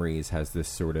Read-Only Memories has this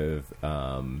sort of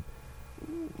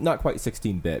not quite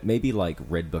 16-bit, maybe like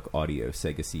Red Book Audio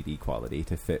Sega CD quality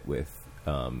to fit with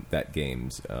that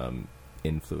game's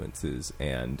influences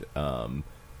and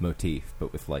motif,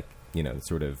 but with like, you know,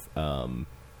 sort of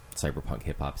cyberpunk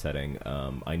hip-hop setting.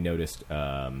 I noticed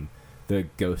the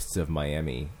Ghosts of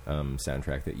Miami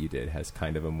soundtrack that you did has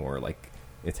kind of a more like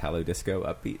Italo disco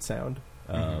upbeat sound.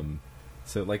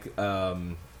 So like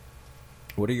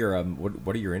what are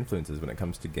your influences when it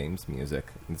comes to games music?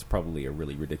 It's probably a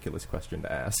really ridiculous question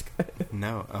to ask.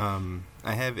 No,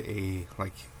 I have a,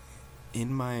 like,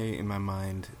 in my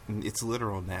mind, it's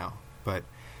literal now, but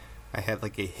I had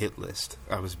like a hit list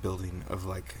I was building of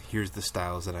like, here's the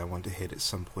styles that I want to hit at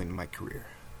some point in my career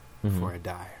before I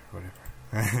die or whatever.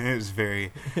 It was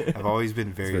I've always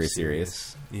been very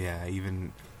serious. Yeah,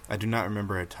 even I do not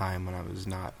remember a time when I was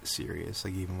not serious.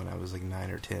 Like even when I was like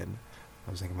 9 or 10,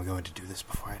 I was like, I'm going to do this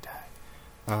before I die.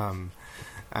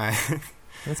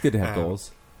 That's good to have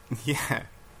goals. Yeah,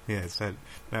 it's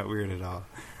not weird at all.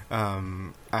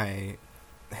 I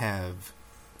have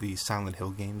the Silent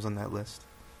Hill games on that list,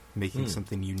 making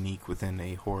something unique within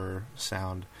a horror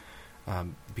sound,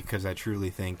 because I truly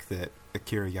think that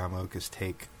Akira Yamaoka's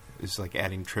take is like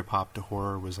adding trip hop to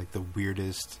horror was like the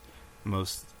weirdest,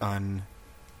 most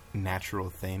unnatural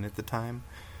thing at the time.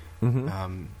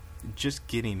 Just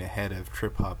getting ahead of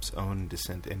trip hop's own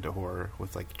descent into horror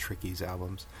with like Tricky's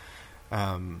albums,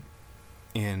 and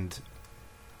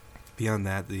beyond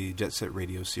that, the Jet Set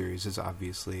Radio series is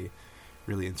obviously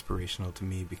really inspirational to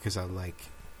me because I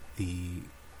like the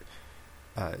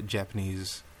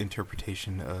Japanese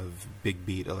interpretation of big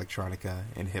beat electronica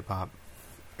and hip hop.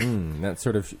 That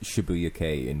sort of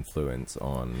Shibuya-kei influence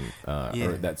on,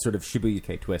 or that sort of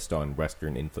Shibuya-kei twist on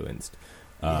Western influenced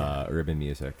urban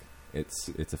music.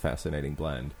 It's a fascinating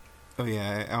blend. Oh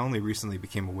yeah, I only recently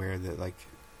became aware that like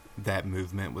that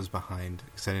movement was behind,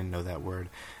 because I didn't know that word.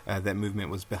 That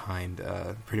movement was behind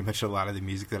pretty much a lot of the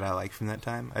music that I like from that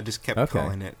time. I just kept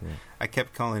calling it. Yeah. I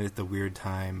kept calling it the weird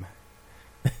time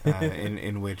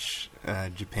in which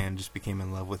Japan just became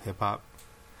in love with hip hop.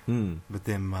 But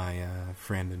then my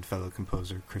friend and fellow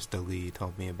composer Krista Lee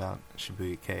told me about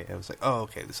Shibuya-kei. I was like, oh,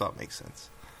 okay, this all makes sense.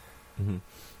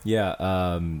 Yeah,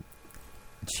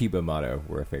 Chiba Mato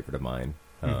were a favorite of mine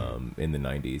in the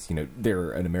 90s. You know,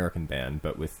 they're an American band,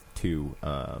 but with two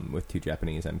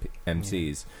Japanese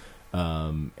MCs,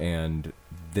 and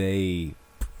they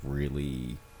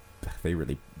really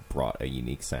brought a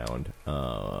unique sound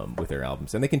with their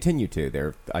albums, and they continue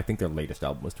to. I think their latest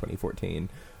album was 2014,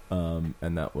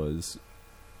 and that was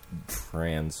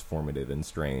transformative and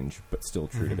strange, but still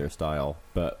true to their style.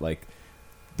 But like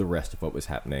the rest of what was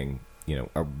happening, you know,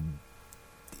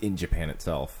 in Japan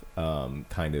itself,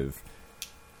 kind of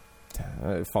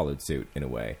followed suit in a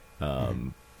way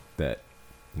that,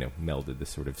 you know, melded this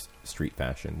sort of street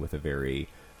fashion with a very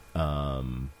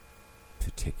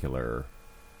particular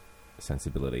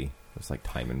sensibility. It was like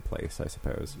time and place, I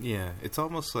suppose. Yeah, it's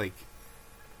almost like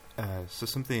So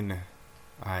something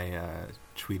I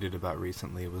tweeted about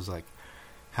recently was like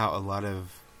how a lot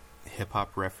of hip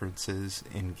hop references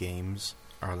in games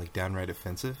are like downright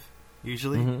offensive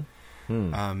usually.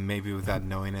 Maybe without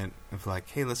knowing it, of like,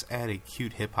 hey, let's add a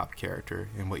cute hip hop character,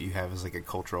 and what you have is like a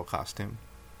cultural costume.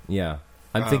 Yeah.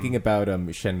 I'm thinking about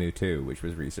Shenmue 2, which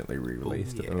was recently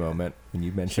re-released at the moment, when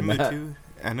you mentioned Shenmue that. 2?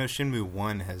 I know Shenmue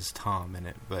 1 has Tom in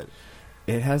it, but...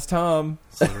 It has Tom.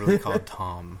 It's literally called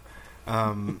Tom.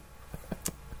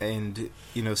 And,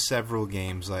 you know, several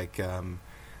games, like, I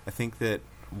think that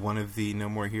one of the No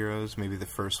More Heroes, maybe the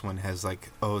first one, has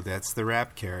like, oh, that's the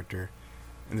rap character.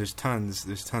 And there's tons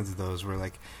of those where,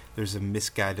 like, there's a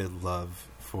misguided love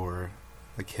for,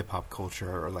 like, hip-hop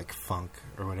culture or, like, funk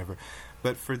or whatever.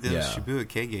 But for those Shibuya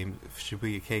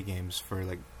K games for,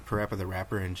 like, Parappa the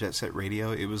Rapper and Jet Set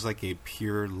Radio, it was, like, a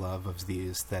pure love of the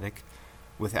aesthetic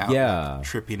without like,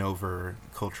 tripping over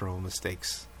cultural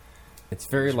mistakes. It's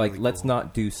very, like, really let's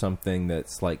not do something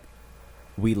that's, like,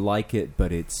 we like it,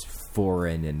 but it's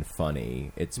foreign and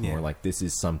funny. It's more like, this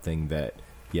is something that,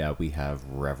 we have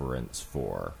reverence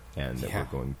for, and that we're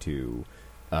going to...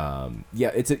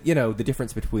 it's, the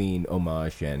difference between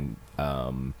homage and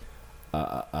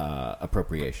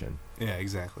appropriation. Yeah,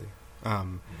 exactly.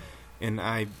 And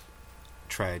I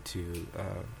try to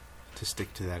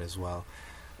stick to that as well,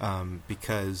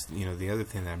 because, the other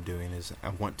thing that I'm doing is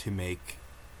I want to make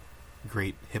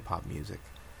great hip-hop music,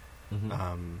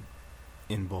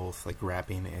 in both, like,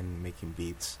 rapping and making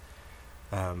beats.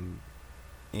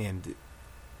 And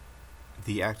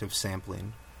the act of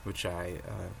sampling, which I,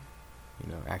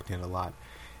 act in a lot,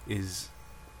 is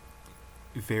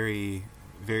very,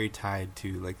 very tied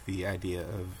to, like, the idea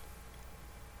of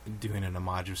doing an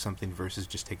homage of something versus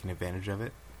just taking advantage of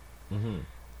it.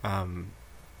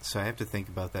 So I have to think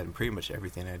about that in pretty much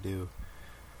everything I do,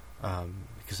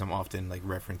 because I'm often, like,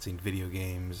 referencing video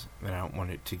games, and I don't want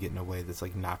it to get in a way that's,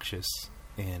 like, noxious,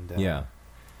 and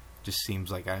just seems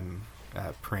like I'm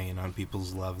preying on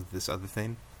people's love of this other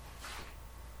thing.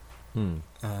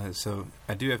 So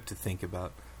I do have to think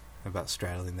about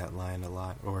straddling that line a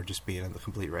lot, or just being on the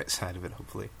complete right side of it,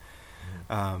 hopefully.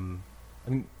 I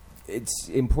mean, it's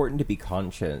important to be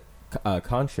conscious,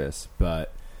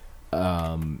 but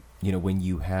when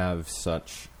you have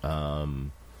such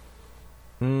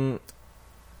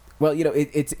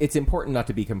it's important not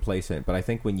to be complacent, but I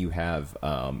think when you have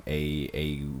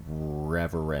a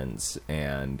reverence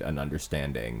and an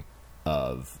understanding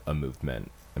of a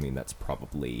movement, I mean, that's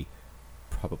probably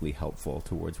helpful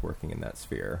towards working in that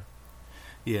sphere.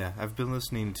 Yeah, I've been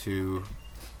listening to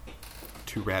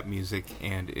rap music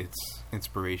and its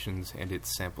inspirations and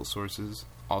its sample sources,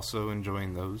 also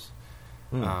enjoying those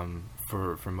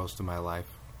for most of my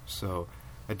life. So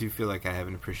I do feel like I have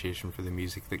an appreciation for the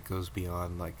music that goes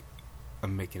beyond, like,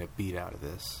 I'm making a beat out of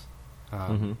this.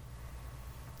 And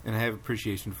I have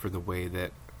appreciation for the way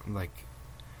that, like,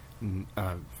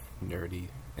 nerdy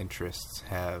interests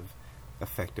have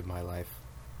affected my life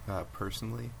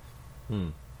personally,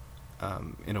 in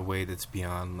a way that's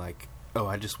beyond, like, oh,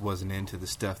 I just wasn't into the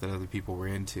stuff that other people were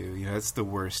into. That's the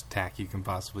worst tack you can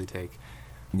possibly take.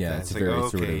 Yeah, it's like, okay,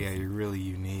 sort of, you're really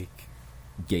unique.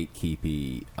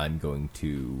 Gatekeepy. I'm going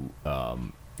to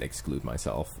exclude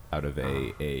myself out of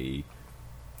a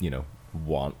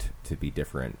want to be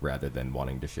different rather than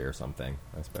wanting to share something,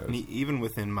 I suppose. And even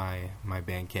within my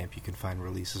Bandcamp, you can find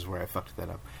releases where I fucked that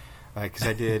up, because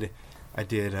I did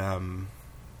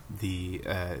the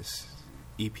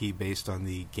EP based on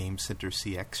the Game Center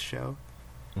CX show,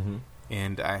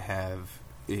 and I have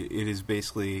it is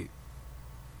basically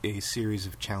a series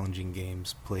of challenging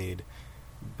games played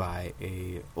by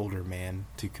a older man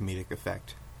to comedic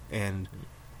effect, and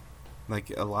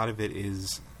like a lot of it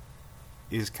is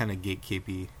kind of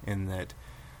gatekeepy in that,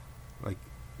 like,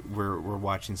 we're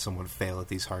watching someone fail at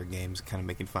these hard games, kind of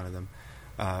making fun of them.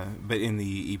 But in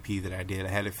the EP that I did, I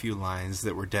had a few lines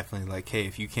that were definitely like, hey,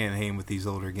 if you can't hang with these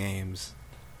older games,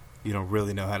 you don't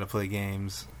really know how to play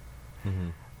games.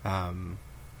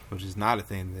 Which is not a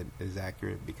thing that is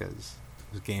accurate, because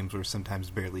those games were sometimes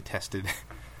barely tested.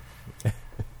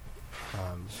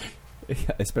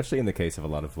 Especially in the case of a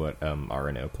lot of what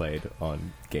RNO played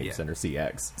on Game Center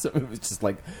CX. So it was just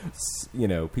like,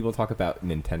 people talk about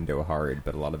Nintendo hard,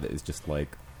 but a lot of it is just,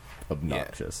 like,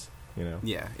 obnoxious.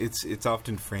 Yeah, it's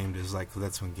often framed as like, well,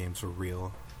 that's when games were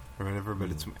real or whatever, but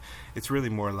it's really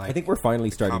more like, I think we're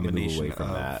finally starting to move away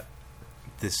from that.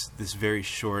 This very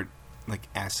short, like,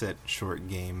 asset short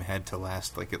game had to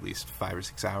last like at least 5 or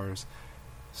 6 hours,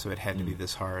 so it had to be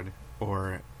this hard,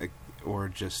 or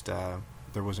just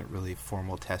there wasn't really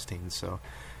formal testing, so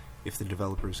if the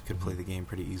developers could play the game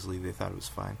pretty easily, they thought it was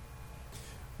fine.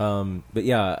 But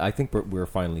yeah, I think we're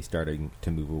finally starting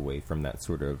to move away from that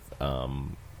sort of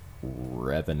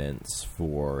revenance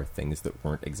for things that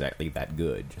weren't exactly that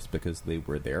good just because they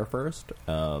were there first.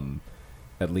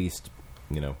 At least,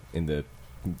 in the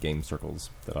game circles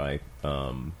that I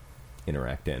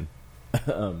interact in.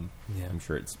 Yeah. I'm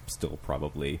sure there's still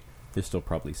probably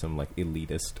some like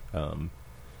elitist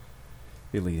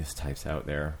types out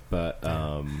there, but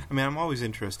I'm always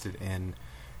interested in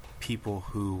people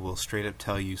who will straight up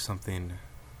tell you something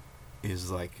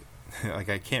is like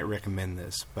I can't recommend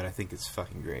this, but I think it's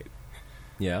fucking great.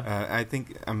 Yeah. I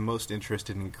think I'm most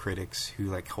interested in critics who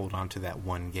like hold on to that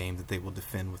one game that they will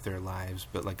defend with their lives,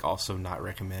 but like also not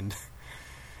recommend.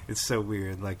 It's so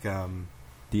weird. Like,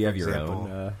 do you have your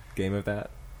own game of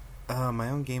that? My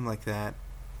own game like that?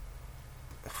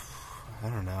 I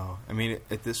don't know. I mean,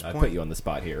 at this point... I put you on the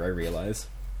spot here, I realize.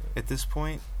 At this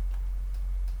point,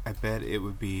 I bet it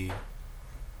would be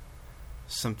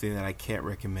something that I can't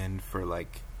recommend for,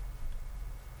 like,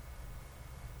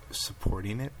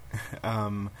 supporting it.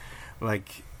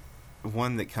 Like,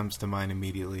 one that comes to mind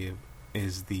immediately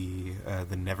is the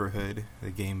Neverhood, the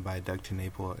game by Doug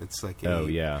TenNapel. It's like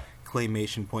a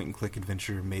claymation point-and-click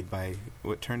adventure made by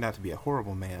what turned out to be a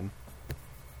horrible man.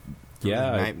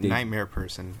 Yeah, nightmare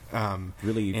person.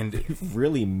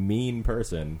 Really mean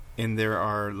person. And there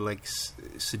are like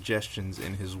suggestions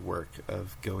in his work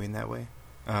of going that way.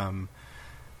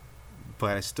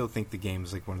 But I still think the game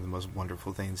is like one of the most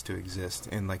wonderful things to exist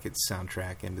in like its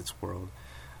soundtrack and its world.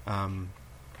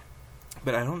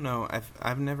 But I don't know.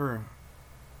 I've never,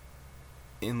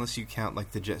 unless you count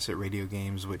like the Jet Set Radio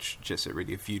games, which Jet Set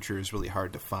Radio Future is really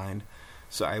hard to find.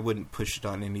 So I wouldn't push it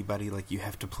on anybody like you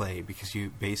have to play, because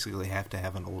you basically have to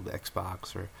have an old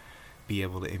Xbox or be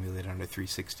able to emulate it on a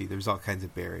 360. There's all kinds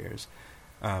of barriers.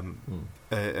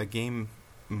 A game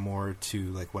more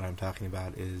to like what I'm talking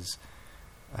about is,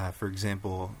 for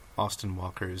example, Austin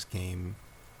Walker's game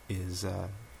is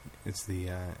it's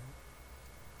the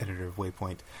editor of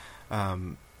Waypoint.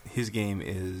 His game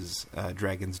is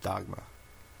Dragon's Dogma.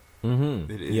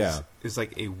 Mm-hmm. It is it's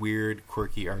like a weird,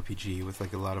 quirky RPG with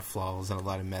like a lot of flaws and a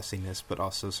lot of messiness, but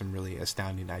also some really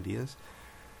astounding ideas.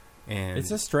 And it's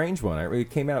a strange one.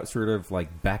 It came out sort of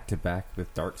like back to back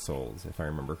with Dark Souls, if I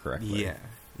remember correctly.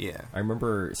 Yeah. I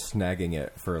remember snagging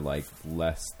it for like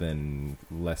less than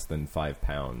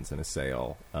 £5 in a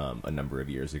sale a number of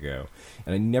years ago,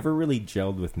 and it never really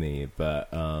gelled with me.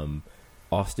 But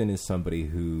Austin is somebody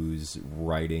whose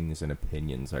writings and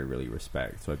opinions I really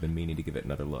respect, so I've been meaning to give it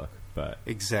another look. But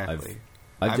exactly,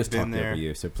 I've just talked over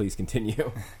you, so please continue.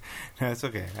 No, it's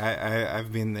okay.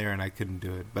 I've been there and I couldn't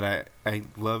do it, but I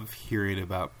love hearing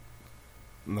about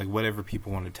like whatever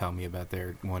people want to tell me about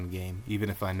their one game, even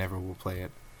if I never will play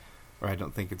it or I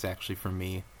don't think it's actually for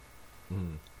me.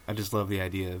 I just love the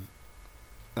idea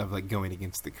of like going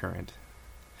against the current,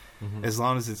 as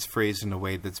long as it's phrased in a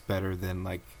way that's better than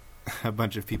like a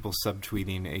bunch of people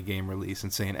subtweeting a game release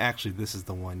and saying, actually, this is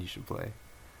the one you should play.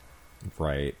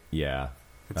 Right, yeah.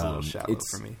 It's a little shallow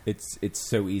for me. It's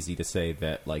so easy to say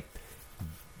that, like,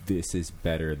 this is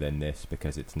better than this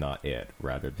because it's not it,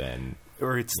 rather than...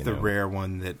 Or it's the rare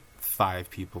one that 5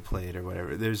 people played or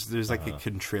whatever. There's like a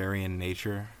contrarian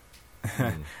nature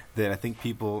that I think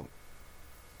people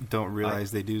don't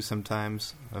realize they do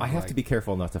sometimes. I have to be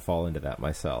careful not to fall into that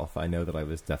myself. I know that I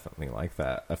was definitely like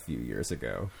that a few years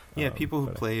ago. Yeah, people who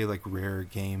play like rare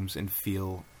games and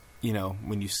feel,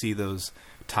 when you see those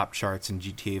top charts and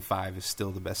GTA 5 is still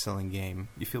the best-selling game,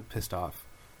 you feel pissed off.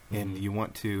 And you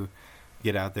want to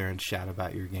get out there and shout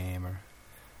about your game or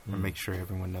make sure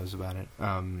everyone knows about it.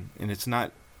 And it's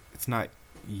not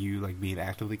you like being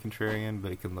actively contrarian,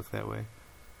 but it can look that way.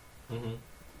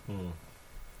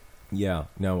 Yeah,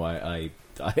 no, I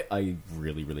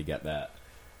really, really get that.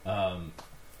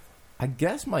 I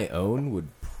guess my own would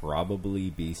probably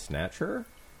be Snatcher,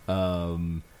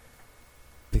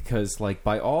 because, like,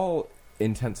 by all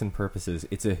intents and purposes,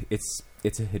 it's a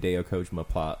Hideo Kojima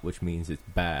plot, which means it's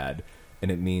bad, and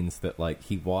it means that, like,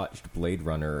 he watched Blade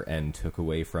Runner and took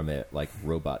away from it, like,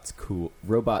 robots cool,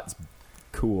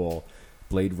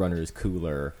 Blade Runner's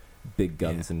cooler, big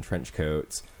guns and trench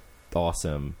coats,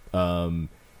 awesome.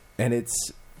 And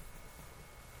it's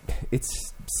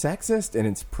sexist and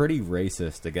it's pretty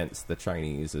racist against the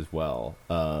Chinese as well.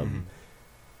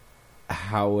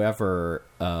 However,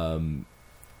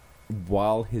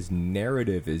 while his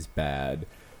narrative is bad,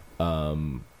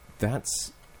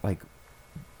 that's like,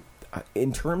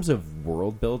 in terms of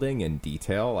world building and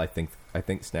detail, I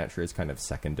think Snatcher is kind of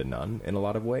second to none in a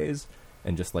lot of ways,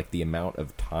 and just like the amount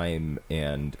of time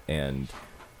and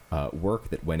work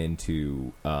that went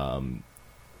into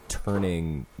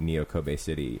turning Neo Kobe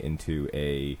City into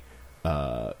a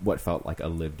what felt like a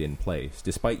lived-in place,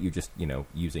 despite you just,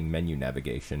 using menu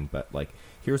navigation. But, like,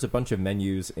 here's a bunch of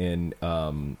menus in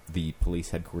the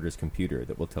police headquarters computer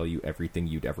that will tell you everything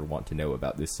you'd ever want to know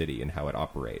about this city and how it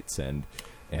operates and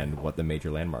what the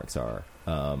major landmarks are.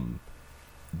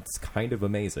 It's kind of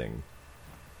amazing.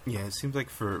 Yeah, it seems like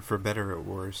for better or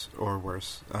worse,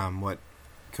 what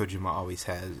Kojima always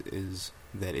has is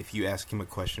that if you ask him a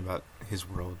question about his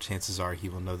world, chances are he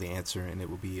will know the answer, and it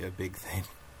will be a big thing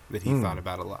that he thought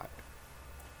about a lot.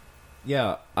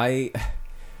 Yeah,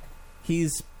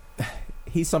 he's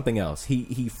something else.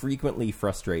 He frequently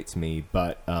frustrates me,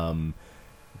 but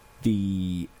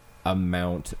the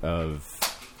amount of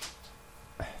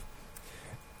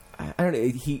I don't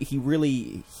know. He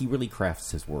really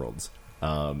crafts his worlds,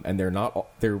 and they're not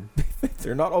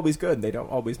always good. They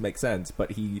don't always make sense.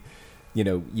 But you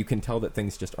can tell that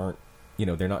things just aren't.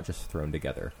 They're not just thrown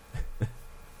together.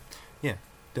 Yeah,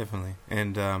 definitely.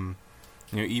 And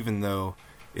even though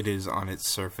it is on its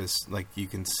surface, like, you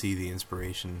can see the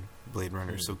inspiration Blade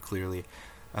Runner so clearly,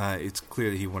 it's clear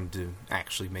that he wanted to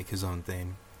actually make his own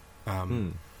thing.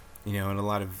 In a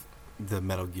lot of the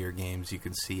Metal Gear games, you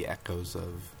can see echoes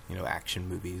of action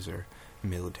movies or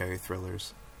military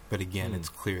thrillers, but again, it's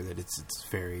clear that it's its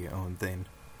very own thing.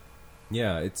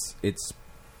 Yeah, it's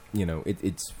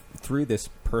through this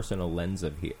personal lens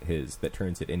of his that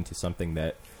turns it into something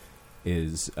that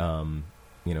is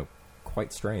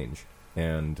quite strange,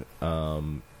 and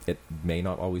it may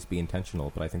not always be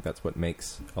intentional, but I think that's what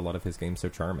makes a lot of his games so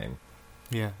charming.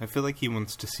 Yeah, I feel like he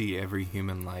wants to see every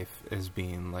human life as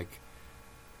being like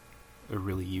a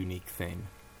really unique thing.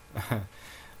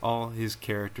 All his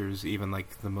characters, even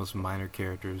like the most minor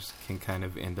characters, can kind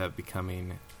of end up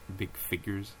becoming big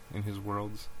figures in his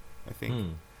worlds, I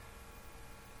think.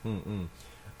 I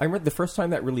remember the first time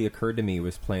that really occurred to me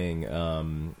was playing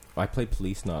I played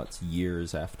Police Knots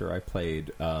years after I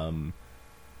played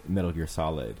Metal Gear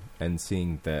Solid, and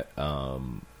seeing that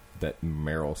that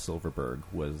Meryl Silverberg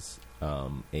was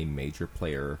a major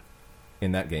player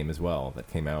in that game as well, that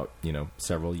came out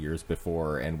several years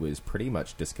before and was pretty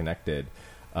much disconnected.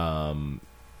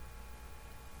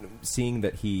 Seeing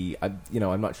that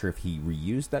I'm not sure if he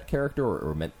reused that character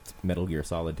or meant Metal Gear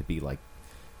Solid to be like,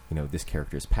 this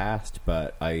character's past,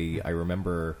 but I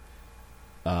remember,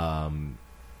 that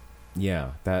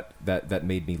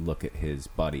made me look at his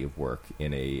body of work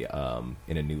in a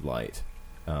new light,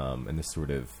 and this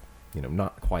sort of,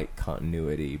 not quite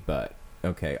continuity, but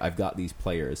okay, I've got these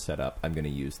players set up, I'm going to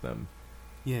use them.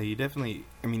 Yeah, you definitely.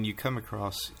 I mean, you come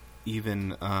across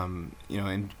even, I'm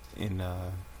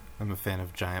a fan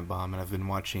of Giant Bomb, and I've been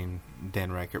watching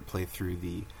Dan Reichert play through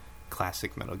the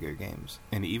classic Metal Gear games,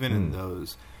 and even in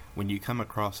those, when you come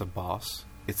across a boss,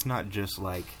 it's not just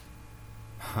like,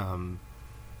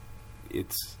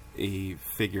 it's a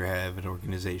figurehead of an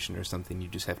organization or something, you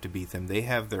just have to beat them. They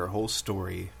have their whole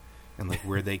story, and like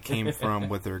where they came from,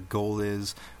 what their goal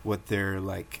is, what their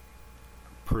like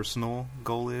personal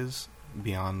goal is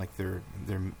beyond like their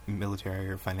military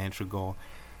or financial goal.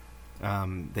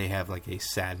 They have like a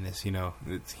sadness,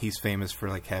 he's famous for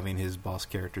like having his boss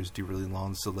characters do really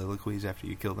long soliloquies after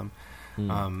you kill them.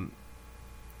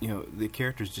 The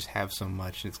characters just have so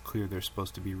much, and it's clear they're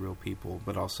supposed to be real people,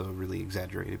 but also really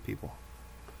exaggerated people.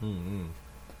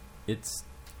 It's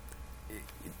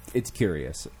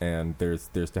curious, and there's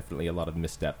definitely a lot of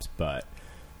missteps, but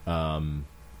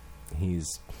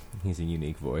he's a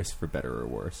unique voice, for better or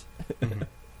worse.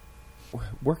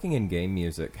 Working in game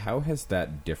music, how has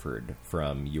that differed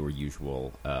from your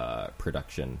usual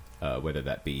production, whether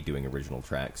that be doing original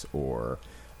tracks or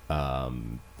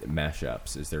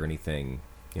mashups? Is there anything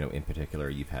in particular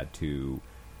you've had to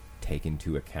take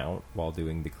into account while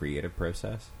doing the creative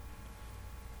process?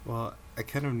 Well, I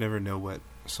kind of never know what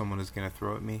someone is going to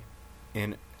throw at me,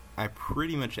 and I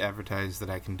pretty much advertise that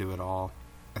I can do it all.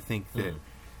 I think that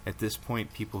at this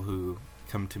point, people who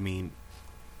come to me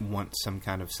want some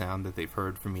kind of sound that they've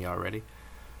heard from me already,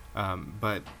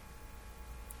 but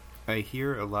I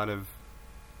hear a lot of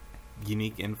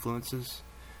unique influences,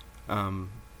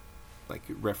 like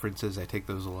references. I take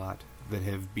those a lot, that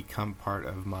have become part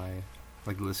of my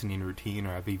like listening routine,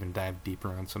 or I've even dived deeper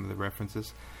on some of the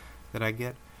references that I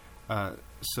get.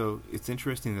 So it's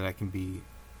interesting that I can be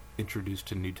introduced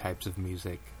to new types of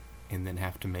music and then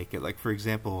have to make it. Like, for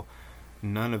example,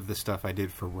 none of the stuff I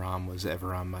did for ROM was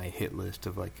ever on my hit list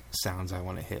of like sounds I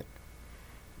want to hit.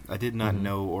 I did not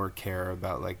know or care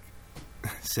about like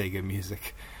Sega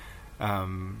music at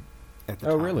the time.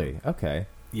 Oh, really? Okay.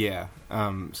 Yeah.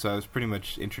 So I was pretty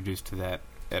much introduced to that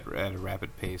at a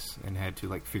rapid pace, and had to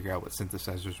like figure out what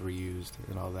synthesizers were used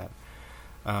and all that.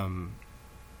 But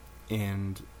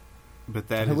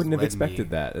that I wouldn't have expected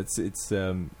that.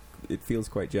 It feels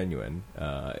quite genuine,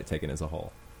 taken as a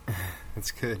whole.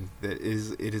 It's good.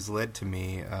 It has led to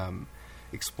me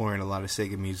exploring a lot of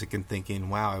Sega music and thinking,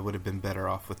 wow, I would have been better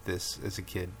off with this as a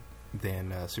kid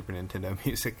than Super Nintendo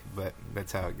music, but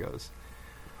that's how it goes.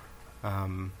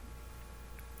 And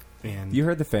you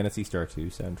heard the Phantasy Star 2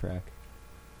 soundtrack?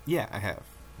 Yeah, I have.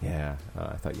 Yeah,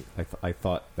 I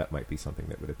thought that might be something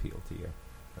that would appeal to you.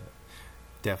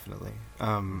 Definitely.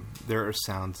 There are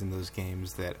sounds in those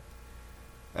games that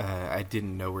I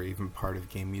didn't know were even part of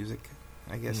game music,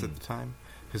 I guess, at the time.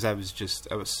 Because I was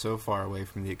so far away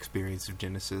from the experience of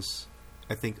Genesis.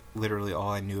 I think literally all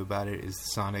I knew about it is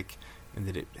Sonic and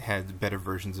that it had better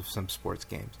versions of some sports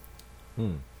games,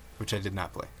 which I did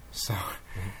not play. So,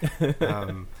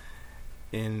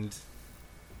 and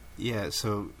yeah,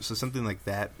 so something like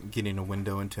that, getting a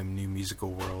window into a new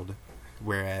musical world.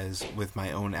 Whereas with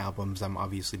my own albums, I'm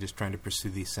obviously just trying to pursue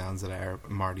these sounds that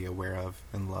I'm already aware of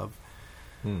and love.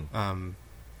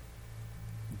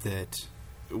 That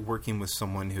working with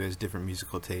someone who has different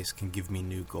musical tastes can give me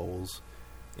new goals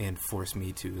and force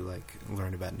me to like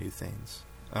learn about new things.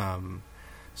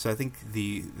 So I think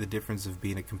the difference of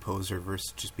being a composer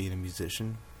versus just being a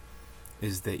musician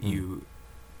is that you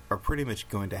are pretty much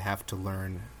going to have to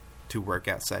learn to work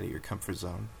outside of your comfort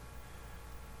zone.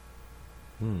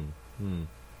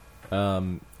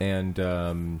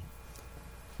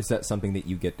 Is that something that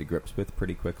you get to grips with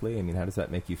pretty quickly? I mean, how does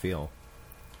that make you feel?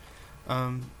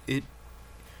 It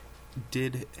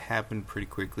did happen pretty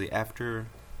quickly after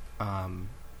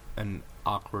an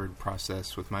awkward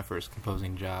process with my first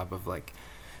composing job of like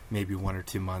maybe 1 or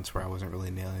 2 months where I wasn't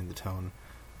really nailing the tone.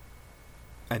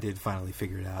 I did finally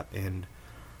figure it out, and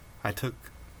I took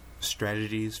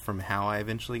strategies from how I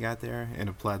eventually got there and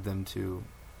applied them to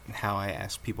how I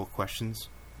ask people questions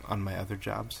on my other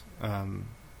jobs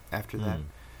after that.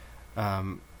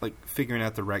 Like figuring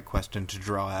out the right question to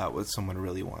draw out what someone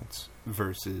really wants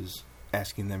versus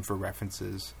asking them for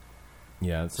references.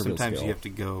 Yeah, it's a real sometimes skill. you have to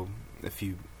go a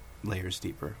few layers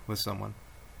deeper with someone.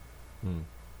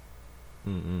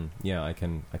 Yeah, I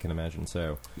can imagine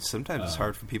so. Sometimes it's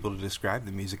hard for people to describe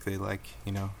the music they like.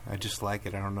 You know, I just like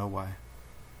it. I don't know why.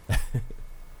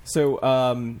 So,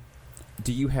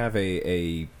 do you have do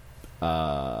you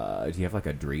have like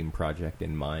a dream project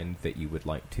in mind that you would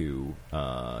like to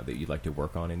that you'd like to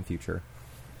work on in future?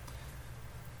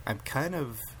 I'm kind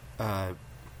of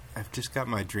I've just got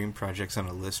my dream projects on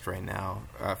a list right now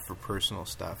for personal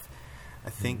stuff. I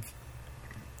think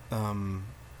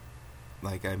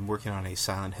like I'm working on a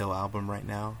Silent Hill album right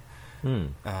now.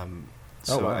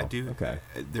 So I do. Okay.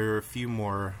 There are a few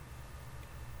more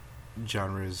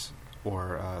genres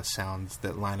or sounds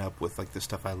that line up with like the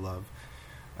stuff I love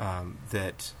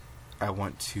that I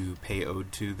want to pay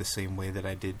ode to the same way that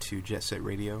I did to Jet Set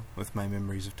Radio with my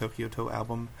Memories of Tokyo To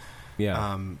album.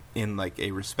 Yeah. In like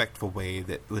a respectful way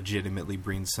that legitimately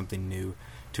brings something new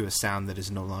to a sound that is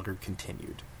no longer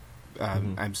continued.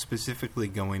 I'm specifically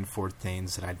going for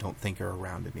things that I don't think are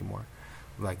around anymore.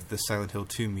 Like the Silent Hill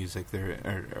 2 music, there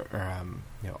are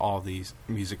all these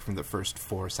music from the first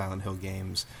 4 Silent Hill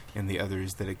games and the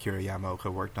others that Akira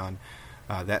Yamaoka worked on.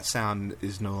 That sound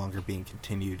is no longer being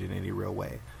continued in any real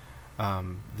way.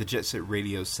 The Jet Set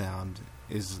Radio sound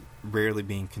is rarely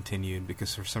being continued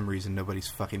because for some reason nobody's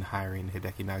fucking hiring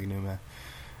Hideki Naganuma.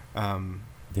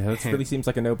 Yeah, that really seems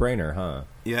like a no-brainer, huh?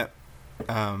 Yep.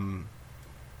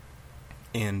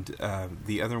 And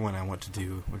the other one I want to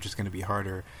do, which is going to be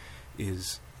harder,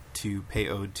 is to pay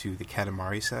ode to the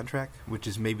Katamari soundtrack, which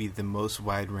is maybe the most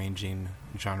wide-ranging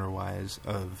genre-wise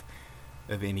of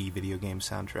any video game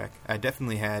soundtrack. I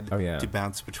definitely had to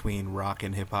bounce between rock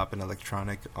and hip-hop and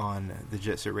electronic on the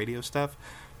Jet Set Radio stuff,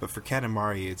 but for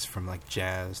Katamari it's from like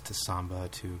jazz to samba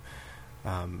to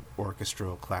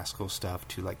orchestral classical stuff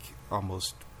to like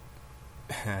almost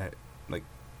like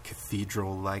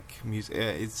cathedral-like music.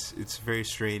 It's a very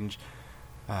strange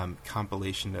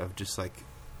compilation of just like,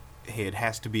 hey, it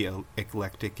has to be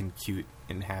eclectic and cute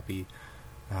and happy,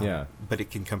 but it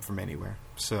can come from anywhere.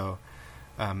 So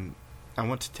I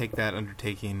want to take that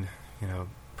undertaking,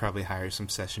 probably hire some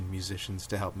session musicians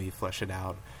to help me flesh it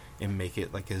out and make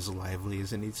it like as lively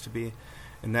as it needs to be.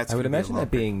 And that's, I would imagine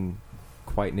that being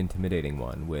quite an intimidating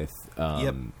one with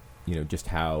just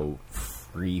how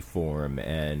freeform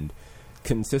and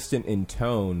consistent in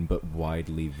tone but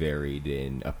widely varied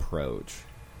in approach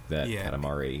that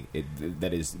Katamari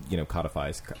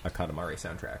codifies a Katamari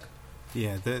soundtrack.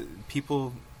 Yeah, the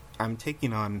people I'm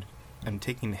taking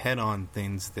head on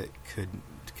things that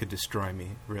could destroy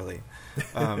me, really.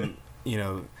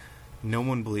 No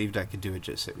one believed I could do a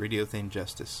Jet Set Radio thing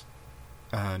justice.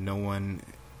 no one.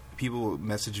 People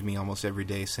message me almost every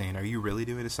day saying, "Are you really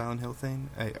doing a Silent Hill thing?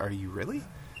 Are you really?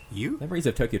 You?" Memories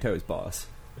of Tokyo Toe's boss.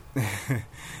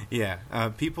 Yeah,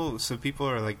 people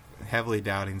are like heavily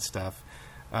doubting stuff,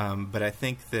 but I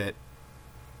think that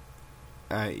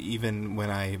even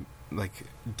when I like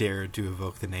dare to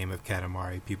evoke the name of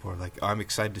Katamari, people are like, "Oh, I'm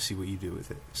excited to see what you do with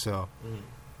it." So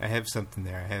I have something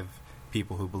there. I have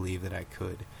people who believe that I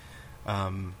could.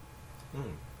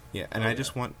 Yeah, and I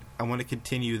want to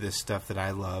continue this stuff that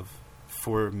I love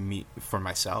for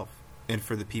myself, and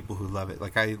for the people who love it.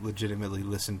 Like, I legitimately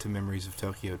listen to Memories of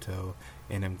Tokyo Toe,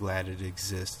 and I'm glad it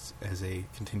exists as a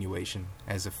continuation,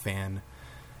 as a fan.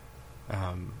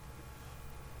 And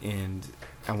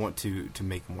I want to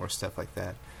make more stuff like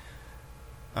that.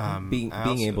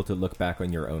 Being able to look back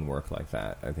on your own work like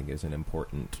that, I think, is an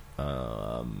important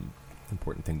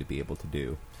thing to be able to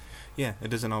do. Yeah, it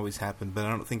doesn't always happen, but I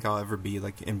don't think I'll ever be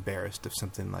like embarrassed of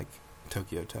something like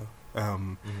Tokyo Toe,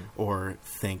 or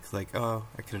think like, "Oh,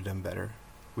 I could have done better,"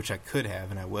 which I could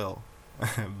have, and I will.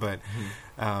 But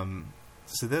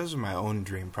so those are my own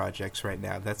dream projects right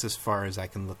now. That's as far as I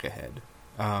can look ahead.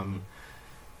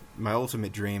 My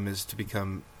ultimate dream is to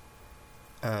become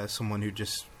someone who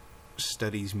just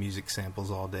studies music samples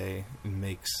all day and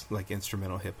makes like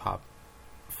instrumental hip hop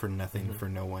for nothing, for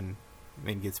no one,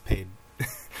 and gets paid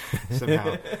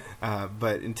somehow.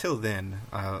 But until then,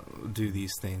 I'll do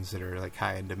these things that are like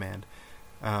high in demand.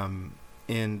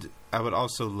 And I would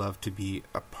also love to be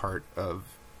a part of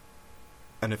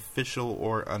an official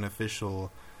or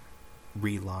unofficial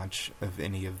relaunch of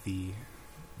any of the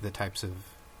types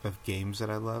of games that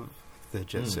I love, the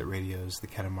Jet Set Radios, the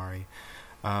Katamari.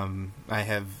 I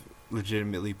have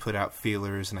legitimately put out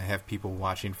feelers, and I have people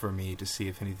watching for me to see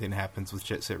if anything happens with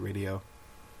Jet Set Radio,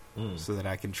 so that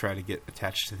I can try to get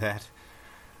attached to that.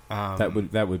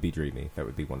 That would be dreamy. That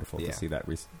would be wonderful to see that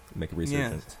make a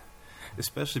resurgence. Yeah.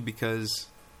 Especially because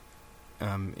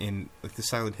in like the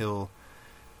Silent Hill,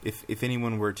 if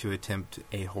anyone were to attempt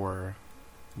a horror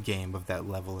game of that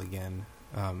level again,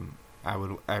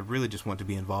 I really just want to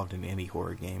be involved in any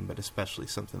horror game, but especially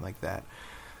something like that.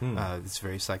 It's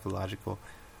very psychological,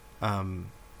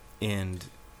 and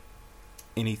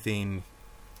anything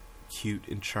cute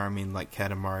and charming like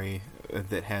Katamari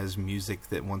that has music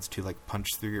that wants to like punch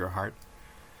through your heart,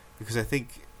 because I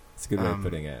think it's a good way of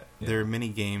putting it. Yeah. There are many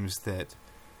games that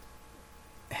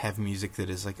have music that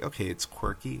is like, okay, it's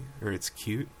quirky or it's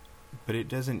cute, but it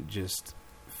doesn't just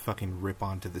fucking rip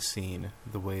onto the scene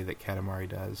the way that Katamari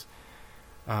does.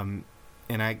 And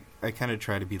I kind of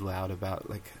try to be loud about,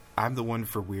 like, I'm the one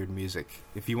for weird music.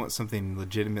 If you want something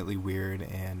legitimately weird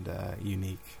and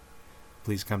unique,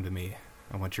 please come to me.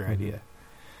 I want your idea.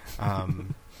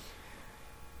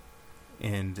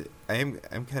 And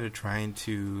I'm kind of trying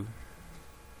to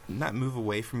not move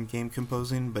away from game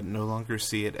composing, but no longer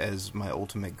see it as my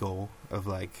ultimate goal of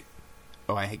like,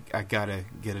 oh, I gotta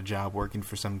get a job working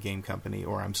for some game company,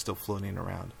 or I'm still floating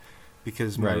around.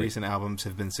 Because my recent albums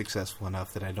have been successful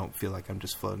enough that I don't feel like I'm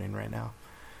just floating right now.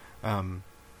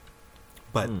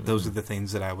 But those are the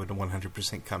things that I would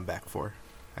 100% come back for,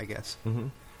 I guess.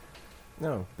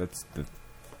 No, that's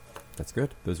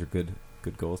good. Those are good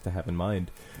goals to have in mind.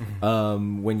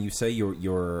 When you say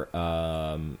your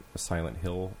Silent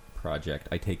Hill project,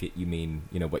 I take it you mean,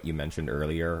 what you mentioned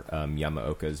earlier,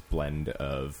 Yamaoka's blend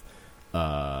of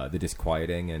the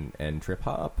disquieting and trip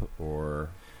hop, or...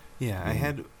 Yeah, I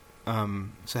had...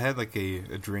 so I had like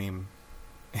a dream,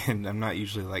 and I'm not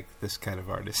usually like this kind of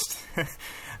artist,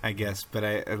 I guess, but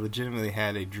I legitimately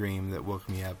had a dream that woke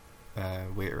me up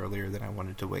way earlier than I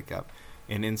wanted to wake up.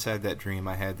 And inside that dream,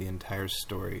 I had the entire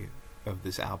story of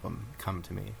this album come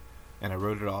to me, and I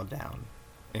wrote it all down.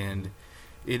 And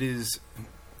it is...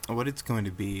 what it's going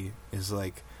to be is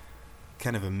like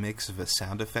kind of a mix of a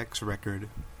sound effects record,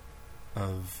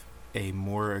 of a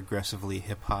more aggressively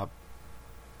hip-hop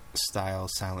style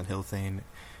Silent Hill thing,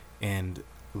 and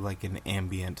like an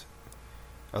ambient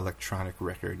electronic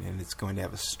record, and it's going to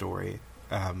have a story.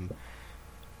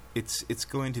 It's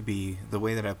going to be, the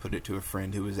way that I put it to a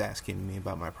friend who was asking me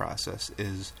about my process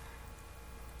is,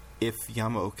 if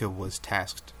Yamaoka was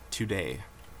tasked today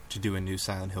to do a new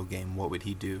Silent Hill game, what would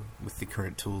he do with the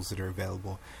current tools that are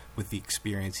available, with the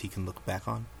experience he can look back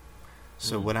on?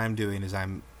 So what I'm doing is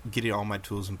I'm getting all my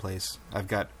tools in place.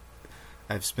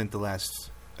 I've spent the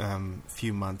last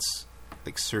few months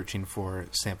like searching for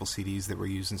sample CDs that were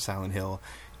used in Silent Hill,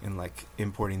 and like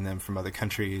importing them from other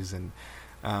countries, and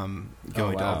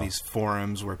going to all these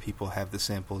forums where people have the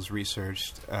samples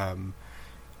researched,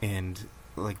 and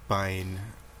like buying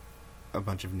a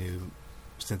bunch of new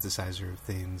synthesizer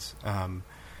things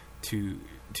to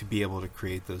be able to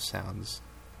create those sounds,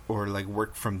 or like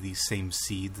work from the same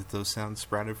seed that those sounds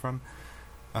sprouted from.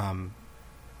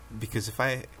 Because if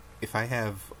I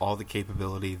have all the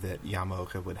capability that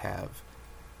Yamaoka would have,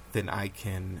 then I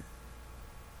can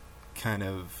kind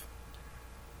of,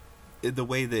 the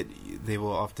way that they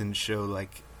will often show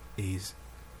like a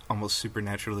almost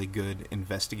supernaturally good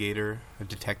investigator, a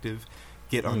detective,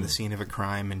 get on the scene of a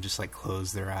crime and just like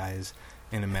close their eyes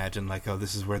and imagine like, oh,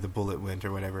 this is where the bullet went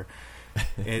or whatever.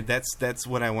 And that's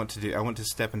what I want to do. I want to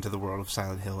step into the world of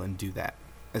Silent Hill and do that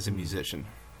as a musician.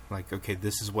 Like, okay,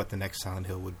 this is what the next Silent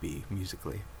Hill would be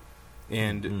musically.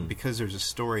 And because there's a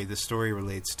story, the story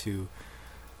relates to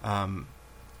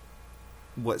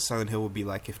what Silent Hill would be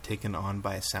like if taken on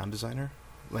by a sound designer.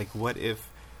 Like, what if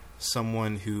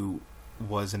someone who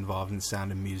was involved in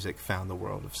sound and music found the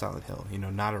world of Silent Hill? You know,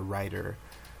 not a writer,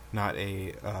 not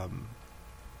a...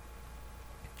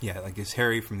 like, as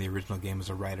Harry from the original game was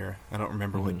a writer. I don't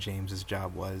remember what James's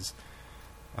job was.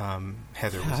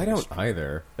 Heather was... I don't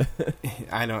either.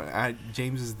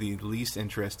 James is the least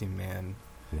interesting man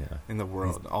Yeah. in the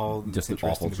world. He's all just that's an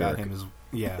awful interesting about jerk. him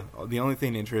is the only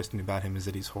thing interesting about him is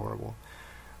that he's horrible.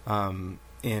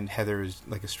 And Heather is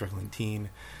like a struggling teen.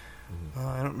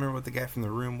 I don't remember what the guy from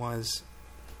The Room was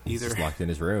either. He's just locked in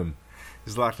his room.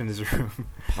 He's locked in his room.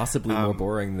 Possibly more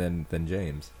boring than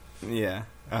James. Yeah.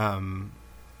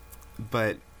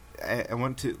 But I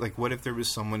want to, like, what if there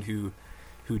was someone who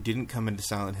didn't come into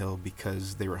Silent Hill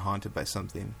because they were haunted by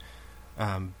something,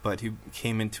 but who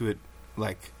came into it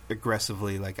like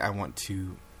aggressively, like, I want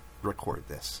to record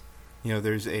this. You know,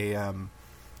 there's the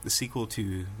sequel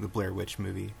to the Blair Witch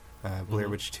movie, Blair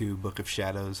Witch 2: Book of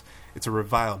Shadows. It's a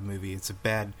reviled movie. It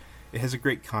has a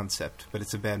great concept, but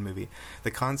it's a bad movie.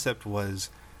 The concept was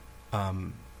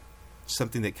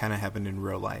something that kind of happened in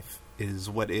real life. Is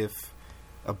what if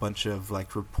a bunch of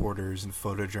like reporters and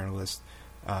photojournalists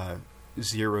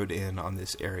zeroed in on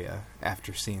this area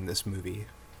after seeing this movie,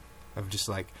 of just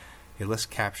like, hey, let's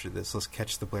capture this, let's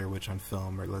catch the Blair Witch on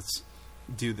film, or let's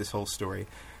do this whole story.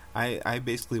 I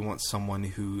basically want someone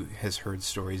who has heard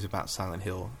stories about Silent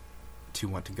Hill to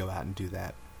want to go out and do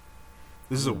that.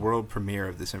 This is a world premiere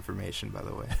of this information, by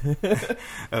the way,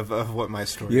 of what my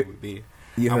story would be.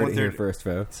 You heard it here first,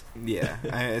 folks. Yeah,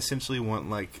 I essentially want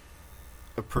like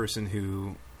a person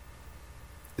who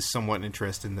is somewhat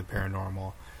interested in the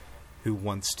paranormal, who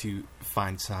wants to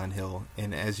find Silent Hill.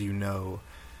 And as you know,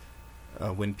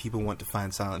 when people want to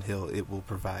find Silent Hill, it will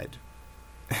provide.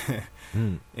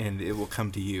 And it will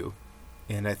come to you.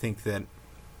 And I think that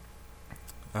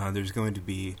there's going to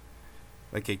be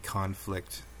like a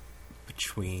conflict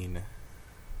between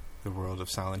the world of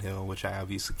Silent Hill, which I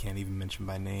obviously can't even mention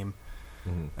by name,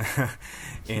 and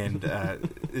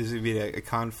there's going to be a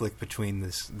conflict between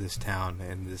this town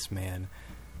and this man.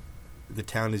 The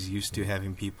town is used to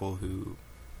having people who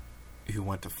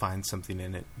want to find something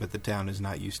in it, but the town is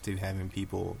not used to having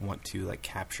people want to like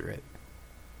capture it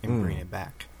and bring it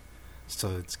back.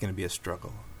 So it's going to be a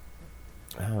struggle.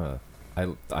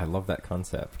 I love that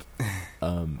concept.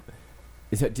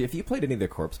 Have you played any of the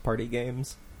Corpse Party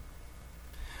games?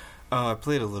 I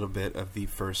played a little bit of the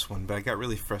first one, but I got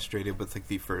really frustrated with like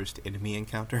the first enemy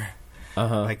encounter.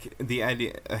 Like the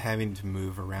idea of having to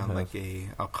move around like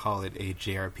I'll call it a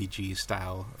JRPG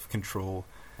style of control.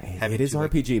 It is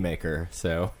RPG Maker,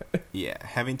 so yeah,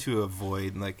 having to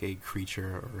avoid like a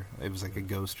creature, or it was like a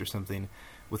ghost or something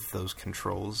with those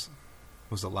controls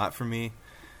was a lot for me.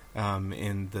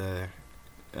 And the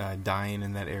dying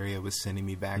in that area was sending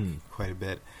me back quite a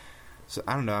bit. So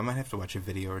I don't know, I might have to watch a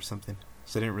video or something.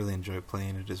 So I didn't really enjoy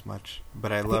playing it as much,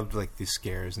 but I loved like the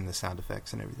scares and the sound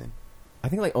effects and everything. I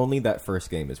think like only that first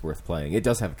game is worth playing. It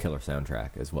does have a killer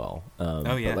soundtrack as well.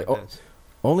 Oh yeah, but, like, it does.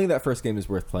 Only that first game is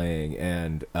worth playing,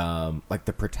 and like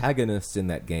the protagonists in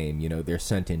that game, you know, they're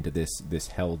sent into this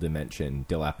hell dimension,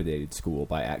 dilapidated school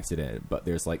by accident. But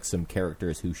there's like some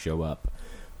characters who show up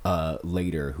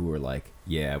later who are like,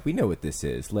 yeah, we know what this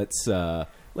is. Let's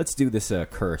do this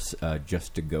curse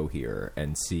just to go here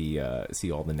and see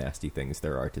all the nasty things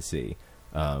there are to see.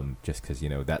 Just because, you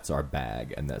know, that's our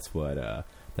bag, and that's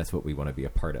what we want to be a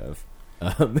part of.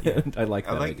 And I like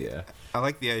that idea. I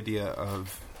like the idea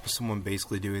of someone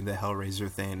basically doing the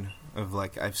Hellraiser thing of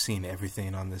like, I've seen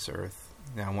everything on this earth,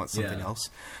 and I want something else.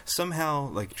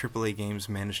 Somehow, like, AAA games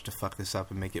managed to fuck this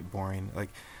up and make it boring. Like,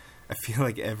 I feel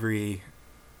like every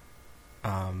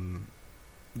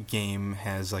game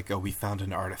has like, oh, we found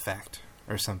an artifact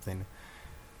or something.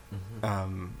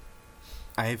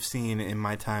 I've seen in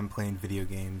my time playing video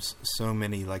games so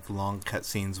many like long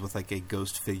cutscenes with like a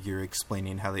ghost figure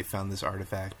explaining how they found this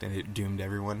artifact and it doomed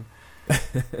everyone.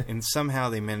 And somehow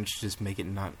they managed to just make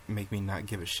me not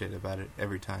give a shit about it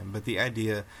every time. But the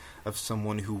idea of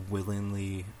someone who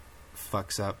willingly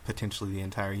fucks up potentially the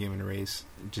entire human race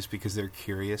just because they're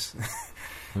curious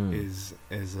is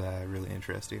really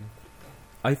interesting.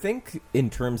 I think in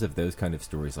terms of those kind of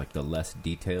stories, like the less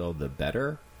detail, the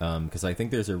better. Because I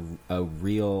think there's a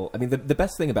real... I mean, the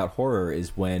best thing about horror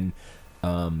is when,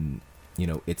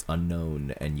 it's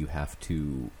unknown and you have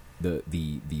to... The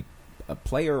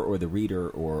player or the reader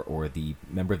or the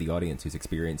member of the audience who's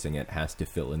experiencing it has to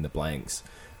fill in the blanks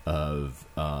of,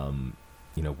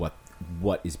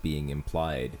 what is being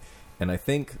implied. And I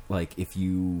think, like, if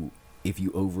you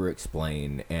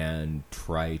over-explain and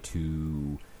try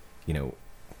to,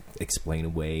 explain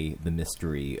away the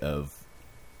mystery of,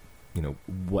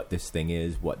 what this thing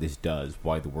is, what this does,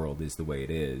 why the world is the way it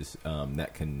is,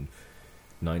 that can,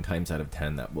 9 times out of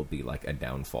 10, that will be like a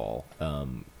downfall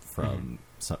from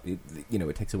some,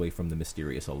 it takes away from the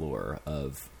mysterious allure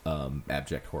of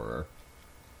abject horror.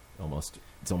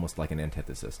 It's almost like an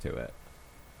antithesis to it.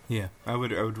 Yeah, I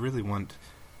would really want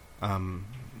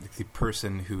the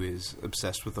person who is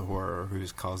obsessed with the horror or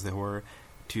who's caused the horror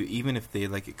to, even if they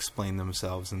like explain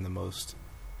themselves in the most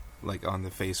like on the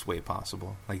face way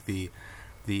possible, like the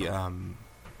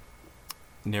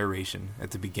narration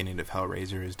at the beginning of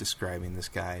Hellraiser is describing this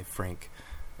guy Frank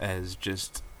as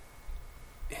just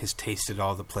has tasted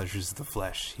all the pleasures of the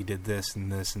flesh. He did this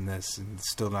and this and this, and it's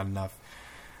still not enough.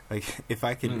 Like, if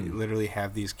I could literally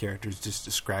have these characters just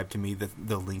describe to me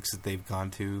the links that they've gone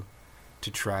to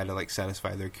try to, like,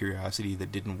 satisfy their curiosity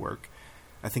that didn't work,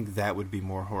 I think that would be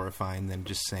more horrifying than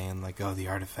just saying, like, oh, the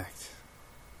artifact.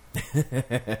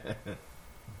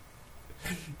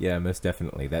 Yeah, most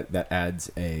definitely. That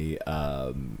adds a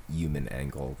human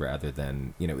angle rather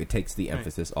than, it takes the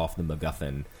emphasis off the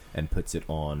MacGuffin and puts it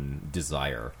on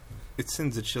desire. It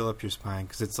sends a chill up your spine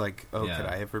because it's like, oh, could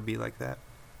I ever be like that?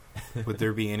 Would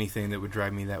there be anything that would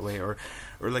drive me that way? Or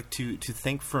like to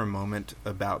think for a moment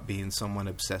about being someone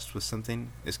obsessed with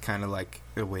something is kind of like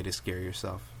a way to scare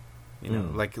yourself.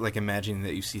 Like imagining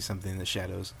that you see something in the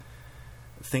shadows.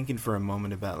 Thinking for a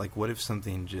moment about, like, what if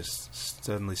something just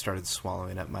suddenly started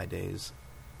swallowing up my days?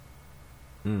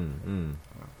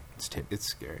 It's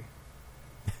scary.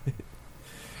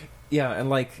 Yeah, and,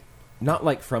 like, not,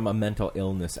 like, from a mental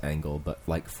illness angle, but,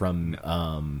 like, from,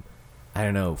 I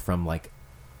don't know, from, like,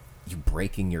 you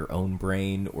breaking your own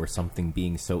brain or something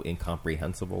being so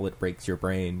incomprehensible it breaks your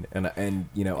brain. And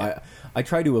I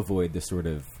try to avoid the sort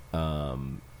of,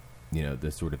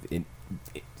 the sort of,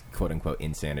 quote-unquote,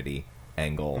 insanity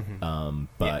angle,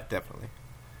 but yeah, definitely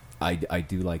I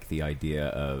do like the idea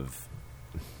of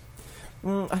I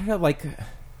don't know,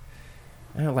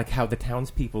 like how the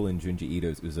townspeople in Junji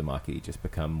Ito's Uzumaki just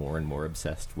become more and more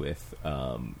obsessed with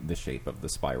the shape of the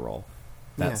spiral.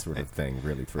 That sort of thing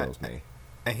really thrills me.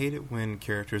 I hate it when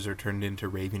characters are turned into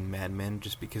raving madmen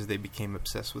just because they became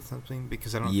obsessed with something,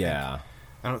 because I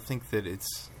don't think that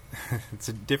it's it's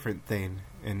a different thing,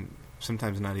 and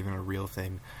sometimes not even a real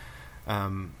thing.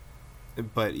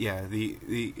 But yeah,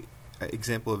 the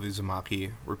example of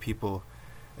Uzumaki, where people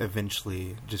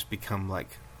eventually just become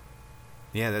like,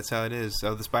 yeah, that's how it is.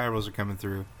 Oh, the spirals are coming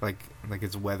through, like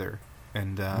it's weather.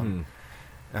 And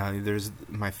there's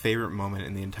my favorite moment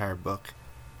in the entire book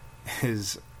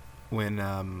is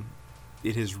when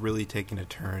it has really taken a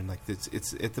turn. Like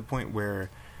it's at the point where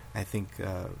I think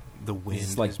the wind.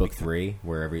 It's like book 3,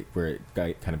 where it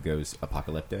kind of goes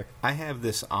apocalyptic. I have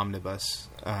this omnibus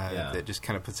that just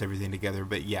kind of puts everything together.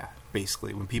 But yeah,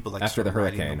 basically, when people like after the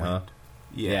hurricane, the wind,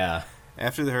 yeah.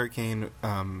 After the hurricane,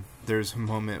 there's a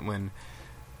moment when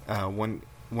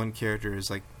one character is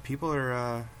like, people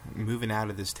are moving out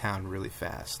of this town really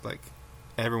fast. Like,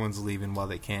 everyone's leaving while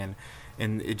they can,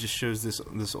 and it just shows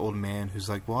this old man who's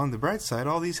like, well, on the bright side,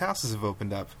 all these houses have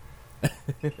opened up.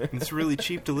 It's really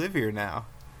cheap to live here now.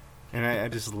 And I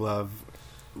just love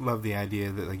the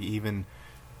idea that, like, even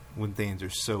when things are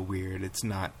so weird, it's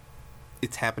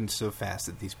happened so fast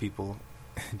that these people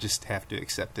just have to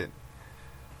accept it.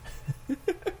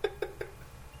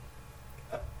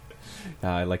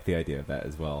 I like the idea of that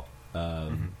as well.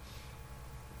 But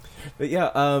yeah,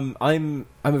 I'm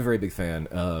a very big fan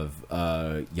of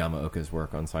Yamaoka's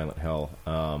work on Silent Hill.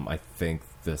 I think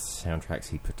the soundtracks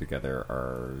he put together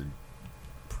are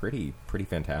pretty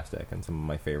fantastic, and some of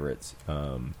my favorites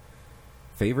in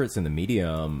the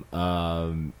medium.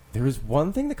 There was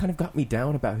one thing that kind of got me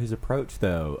down about his approach,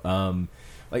 though.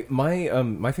 Like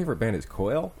my favorite band is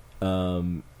Coil.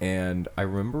 And I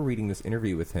remember reading this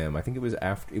interview with him. I think it was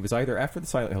either after the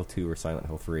Silent Hill 2 or Silent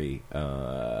Hill 3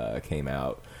 came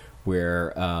out,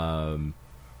 where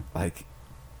like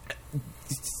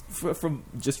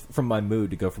from my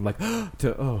mood to go from like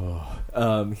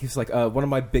to he's like one of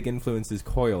my big influences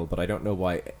Coil, but I don't know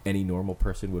why any normal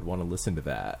person would want to listen to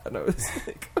that. And I was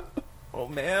like, oh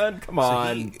man, come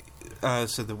on.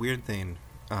 So the weird thing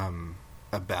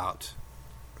about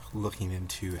looking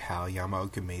into how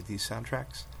Yamaoka made these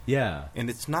soundtracks, and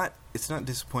it's not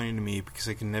disappointing to me because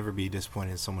I can never be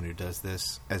disappointed in someone who does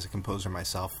this as a composer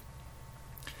myself.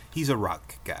 He's a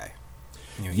rock guy.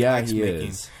 He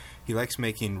is. He likes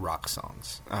making rock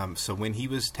songs. So when he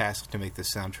was tasked to make the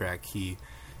soundtrack, he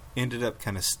ended up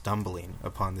kind of stumbling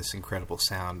upon this incredible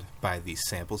sound by these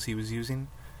samples he was using.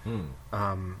 And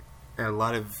a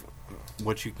lot of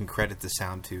what you can credit the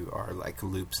sound to are like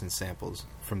loops and samples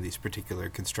from these particular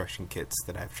construction kits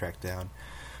that I've tracked down.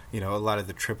 A lot of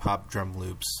the trip-hop drum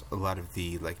loops, a lot of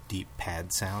the like deep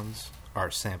pad sounds are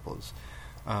samples.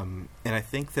 And I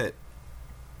think that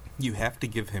you have to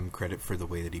give him credit for the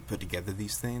way that he put together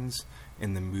these things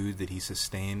and the mood that he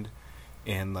sustained,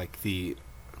 and like the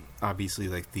obviously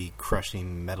like the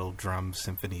crushing metal drum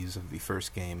symphonies of the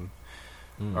first game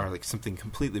are like something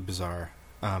completely bizarre,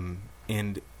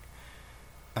 and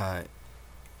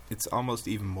it's almost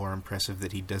even more impressive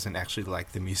that he doesn't actually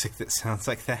like the music that sounds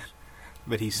like that,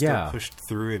 but he still pushed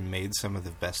through and made some of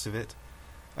the best of it.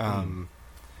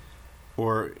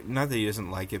 Or, not that he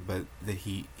doesn't like it, but that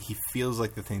he feels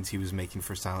like the things he was making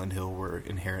for Silent Hill were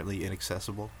inherently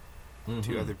inaccessible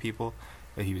to other people,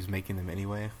 but he was making them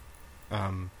anyway.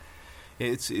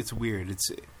 It's weird.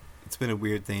 It's been a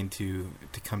weird thing to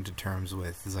come to terms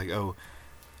with. It's like,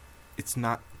 it's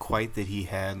not quite that he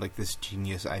had like this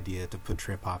genius idea to put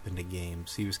trip-hop into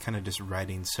games. He was kind of just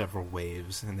riding several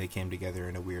waves, and they came together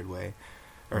in a weird way.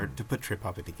 Or to put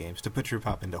trip-hop into games, to put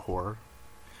trip-hop into horror.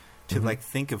 To like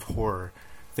think of horror,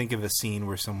 think of a scene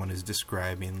where someone is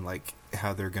describing like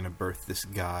how they're going to birth this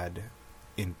god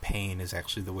in pain is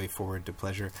actually the way forward to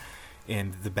pleasure,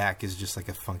 and the back is just like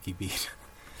a funky beat.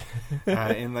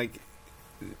 And like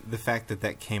the fact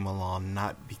that came along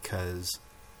not because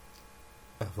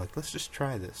of like let's just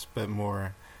try this, but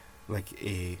more like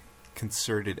a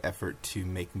concerted effort to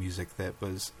make music that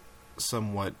was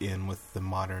somewhat in with the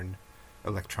modern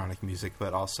electronic music,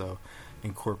 but also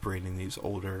incorporating these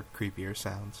older, creepier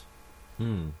sounds.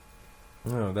 No,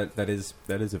 that is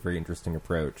a very interesting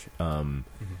approach.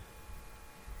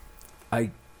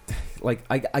 I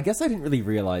guess I didn't really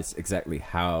realize exactly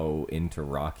how into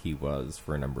rock he was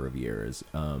for a number of years.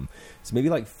 So maybe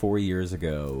like 4 years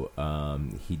ago,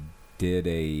 he did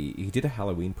a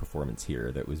Halloween performance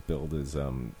here that was billed as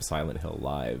Silent Hill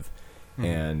Live,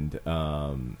 and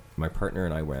my partner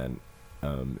and I went,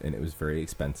 and it was very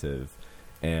expensive.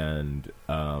 And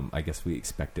I guess we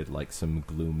expected like some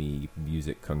gloomy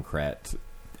music concrete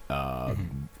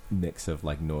mix of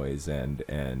like noise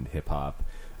and hip hop,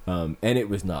 and it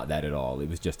was not that at all. It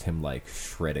was just him like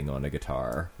shredding on a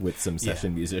guitar with some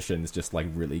session musicians just like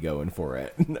really going for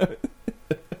it.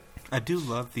 I do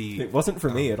love the. It wasn't for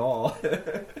me at all.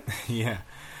 Yeah,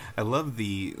 I love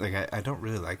the like. I don't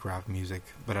really like rock music,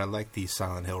 but I like these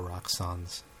Silent Hill rock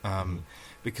songs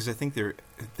because I think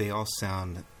they all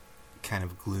sound kind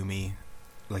of gloomy,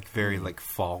 like very like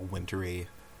fall wintry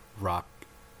rock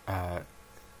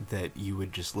that you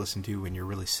would just listen to when you're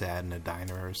really sad in a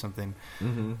diner or something.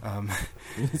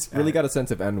 It's really got a sense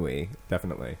of ennui,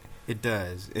 definitely. It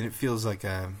does, and it feels like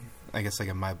a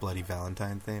My Bloody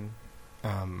Valentine thing,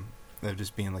 of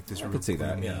just being like this really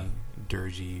gloomy,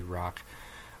 dirgy rock.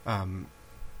 I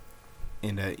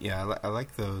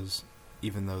like those,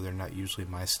 even though they're not usually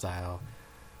my style.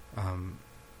 And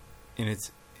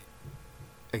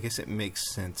I guess it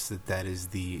makes sense that is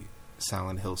the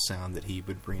Silent Hill sound that he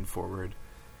would bring forward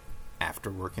after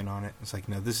working on it. It's like,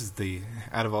 no, this is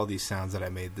out of all these sounds that I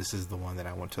made, this is the one that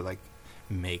I want to like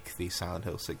make the Silent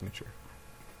Hill signature.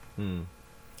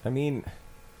 I mean,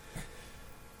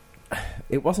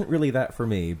 it wasn't really that for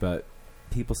me, but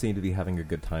people seem to be having a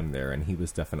good time there, and he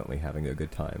was definitely having a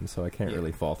good time, so I can't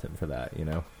really fault him for that, you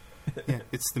know? Yeah,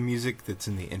 it's the music that's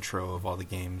in the intro of all the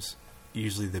games.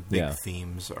 Usually the big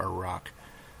themes are rock.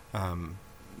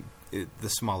 The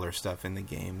smaller stuff in the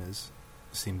game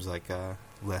seems like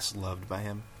less loved by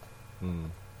him.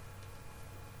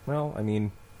 Well, I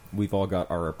mean, we've all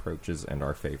got our approaches and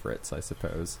our favorites, I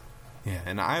suppose. Yeah,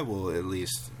 and I will at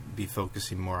least be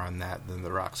focusing more on that than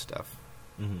the rock stuff.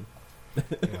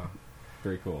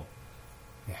 Very cool.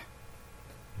 Yeah.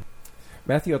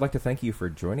 Matthew, I'd like to thank you for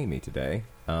joining me today.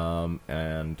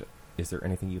 And is there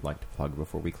anything you'd like to plug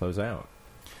before we close out?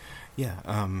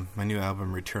 Yeah, my new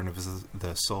album, Return of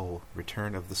the Soul,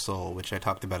 which I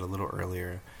talked about a little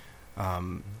earlier,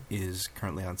 is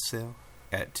currently on sale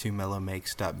at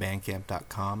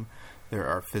 2mellomakes.bandcamp.com. There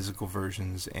are physical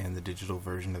versions and the digital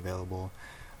version available.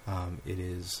 It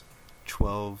is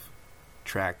 12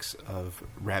 tracks of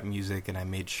rap music, and I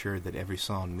made sure that every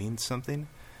song means something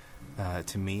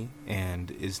to me and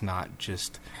is not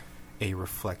just a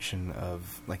reflection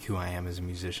of like who I am as a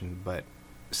musician, but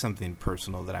something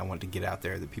personal that I want to get out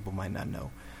there that people might not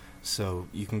know. So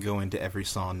you can go into every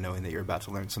song knowing that you're about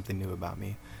to learn something new about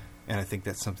me, and I think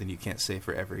that's something you can't say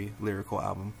for every lyrical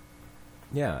album.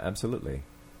 Yeah, absolutely.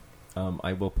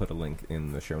 I will put a link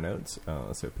in the show notes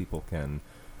so people can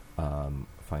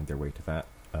find their way to that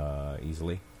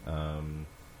easily.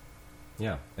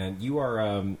 Yeah, and you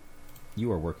are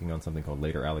working on something called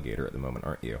Later Alligator at the moment,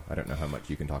 aren't you? I don't know how much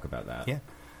you can talk about that. Yeah.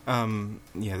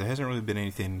 Yeah, there hasn't really been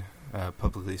anything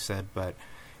publicly said, but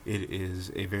it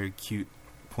is a very cute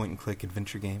point-and-click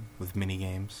adventure game with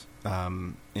mini-games.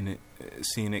 And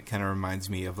seeing it kind of reminds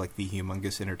me of like the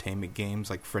humongous entertainment games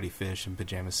like Freddy Fish and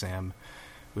Pajama Sam,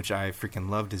 which I freaking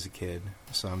loved as a kid.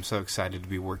 So I'm so excited to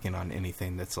be working on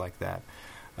anything that's like that.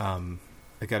 I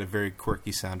got a very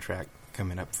quirky soundtrack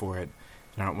coming up for it,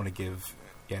 and I don't want to give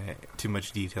too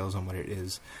much details on what it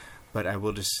is, but I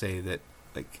will just say that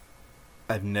like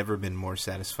I've never been more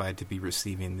satisfied to be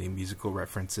receiving the musical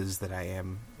references that I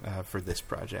am for this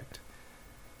project.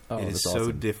 Oh, it is awesome.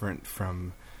 so different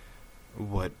from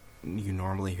what you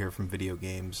normally hear from video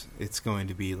games. It's going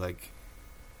to be like,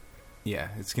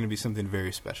 it's going to be something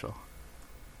very special.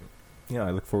 Yeah,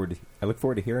 I look forward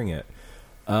to hearing it.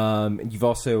 You've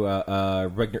also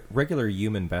regular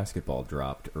human basketball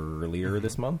dropped earlier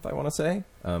this month, I want to say.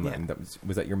 And that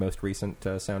was that your most recent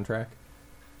soundtrack?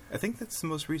 I think that's the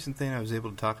most recent thing I was able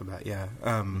to talk about. Yeah,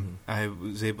 I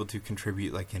was able to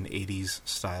contribute like an '80s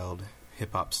styled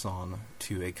hip hop song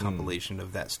to a compilation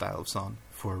of that style of song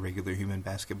for regular human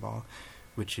basketball,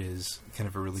 which is kind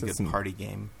of a really good party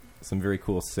game. Some very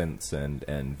cool synths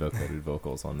and vocoded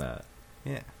vocals on that.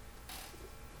 Yeah.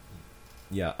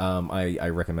 Yeah, I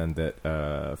recommend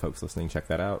that folks listening check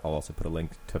that out. I'll also put a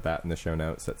link to that in the show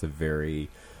notes. That's a very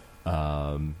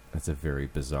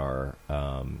bizarre,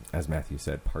 as Matthew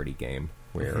said, party game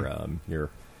where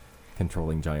you're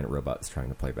controlling giant robots trying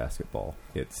to play basketball.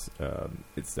 It's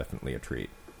definitely a treat.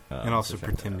 And also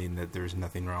pretending that there's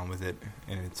nothing wrong with it,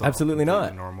 and it's all absolutely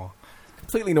not normal.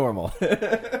 Completely normal.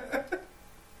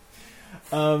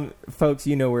 Folks,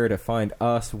 you know where to find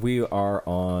us. We are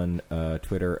on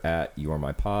Twitter at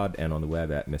YouAreMyPod and on the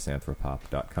web at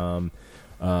misanthropop.com.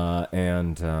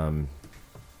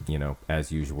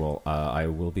 As usual, I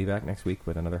will be back next week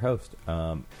with another host.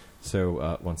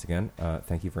 So once again,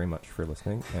 thank you very much for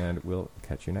listening, and we'll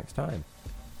catch you next time.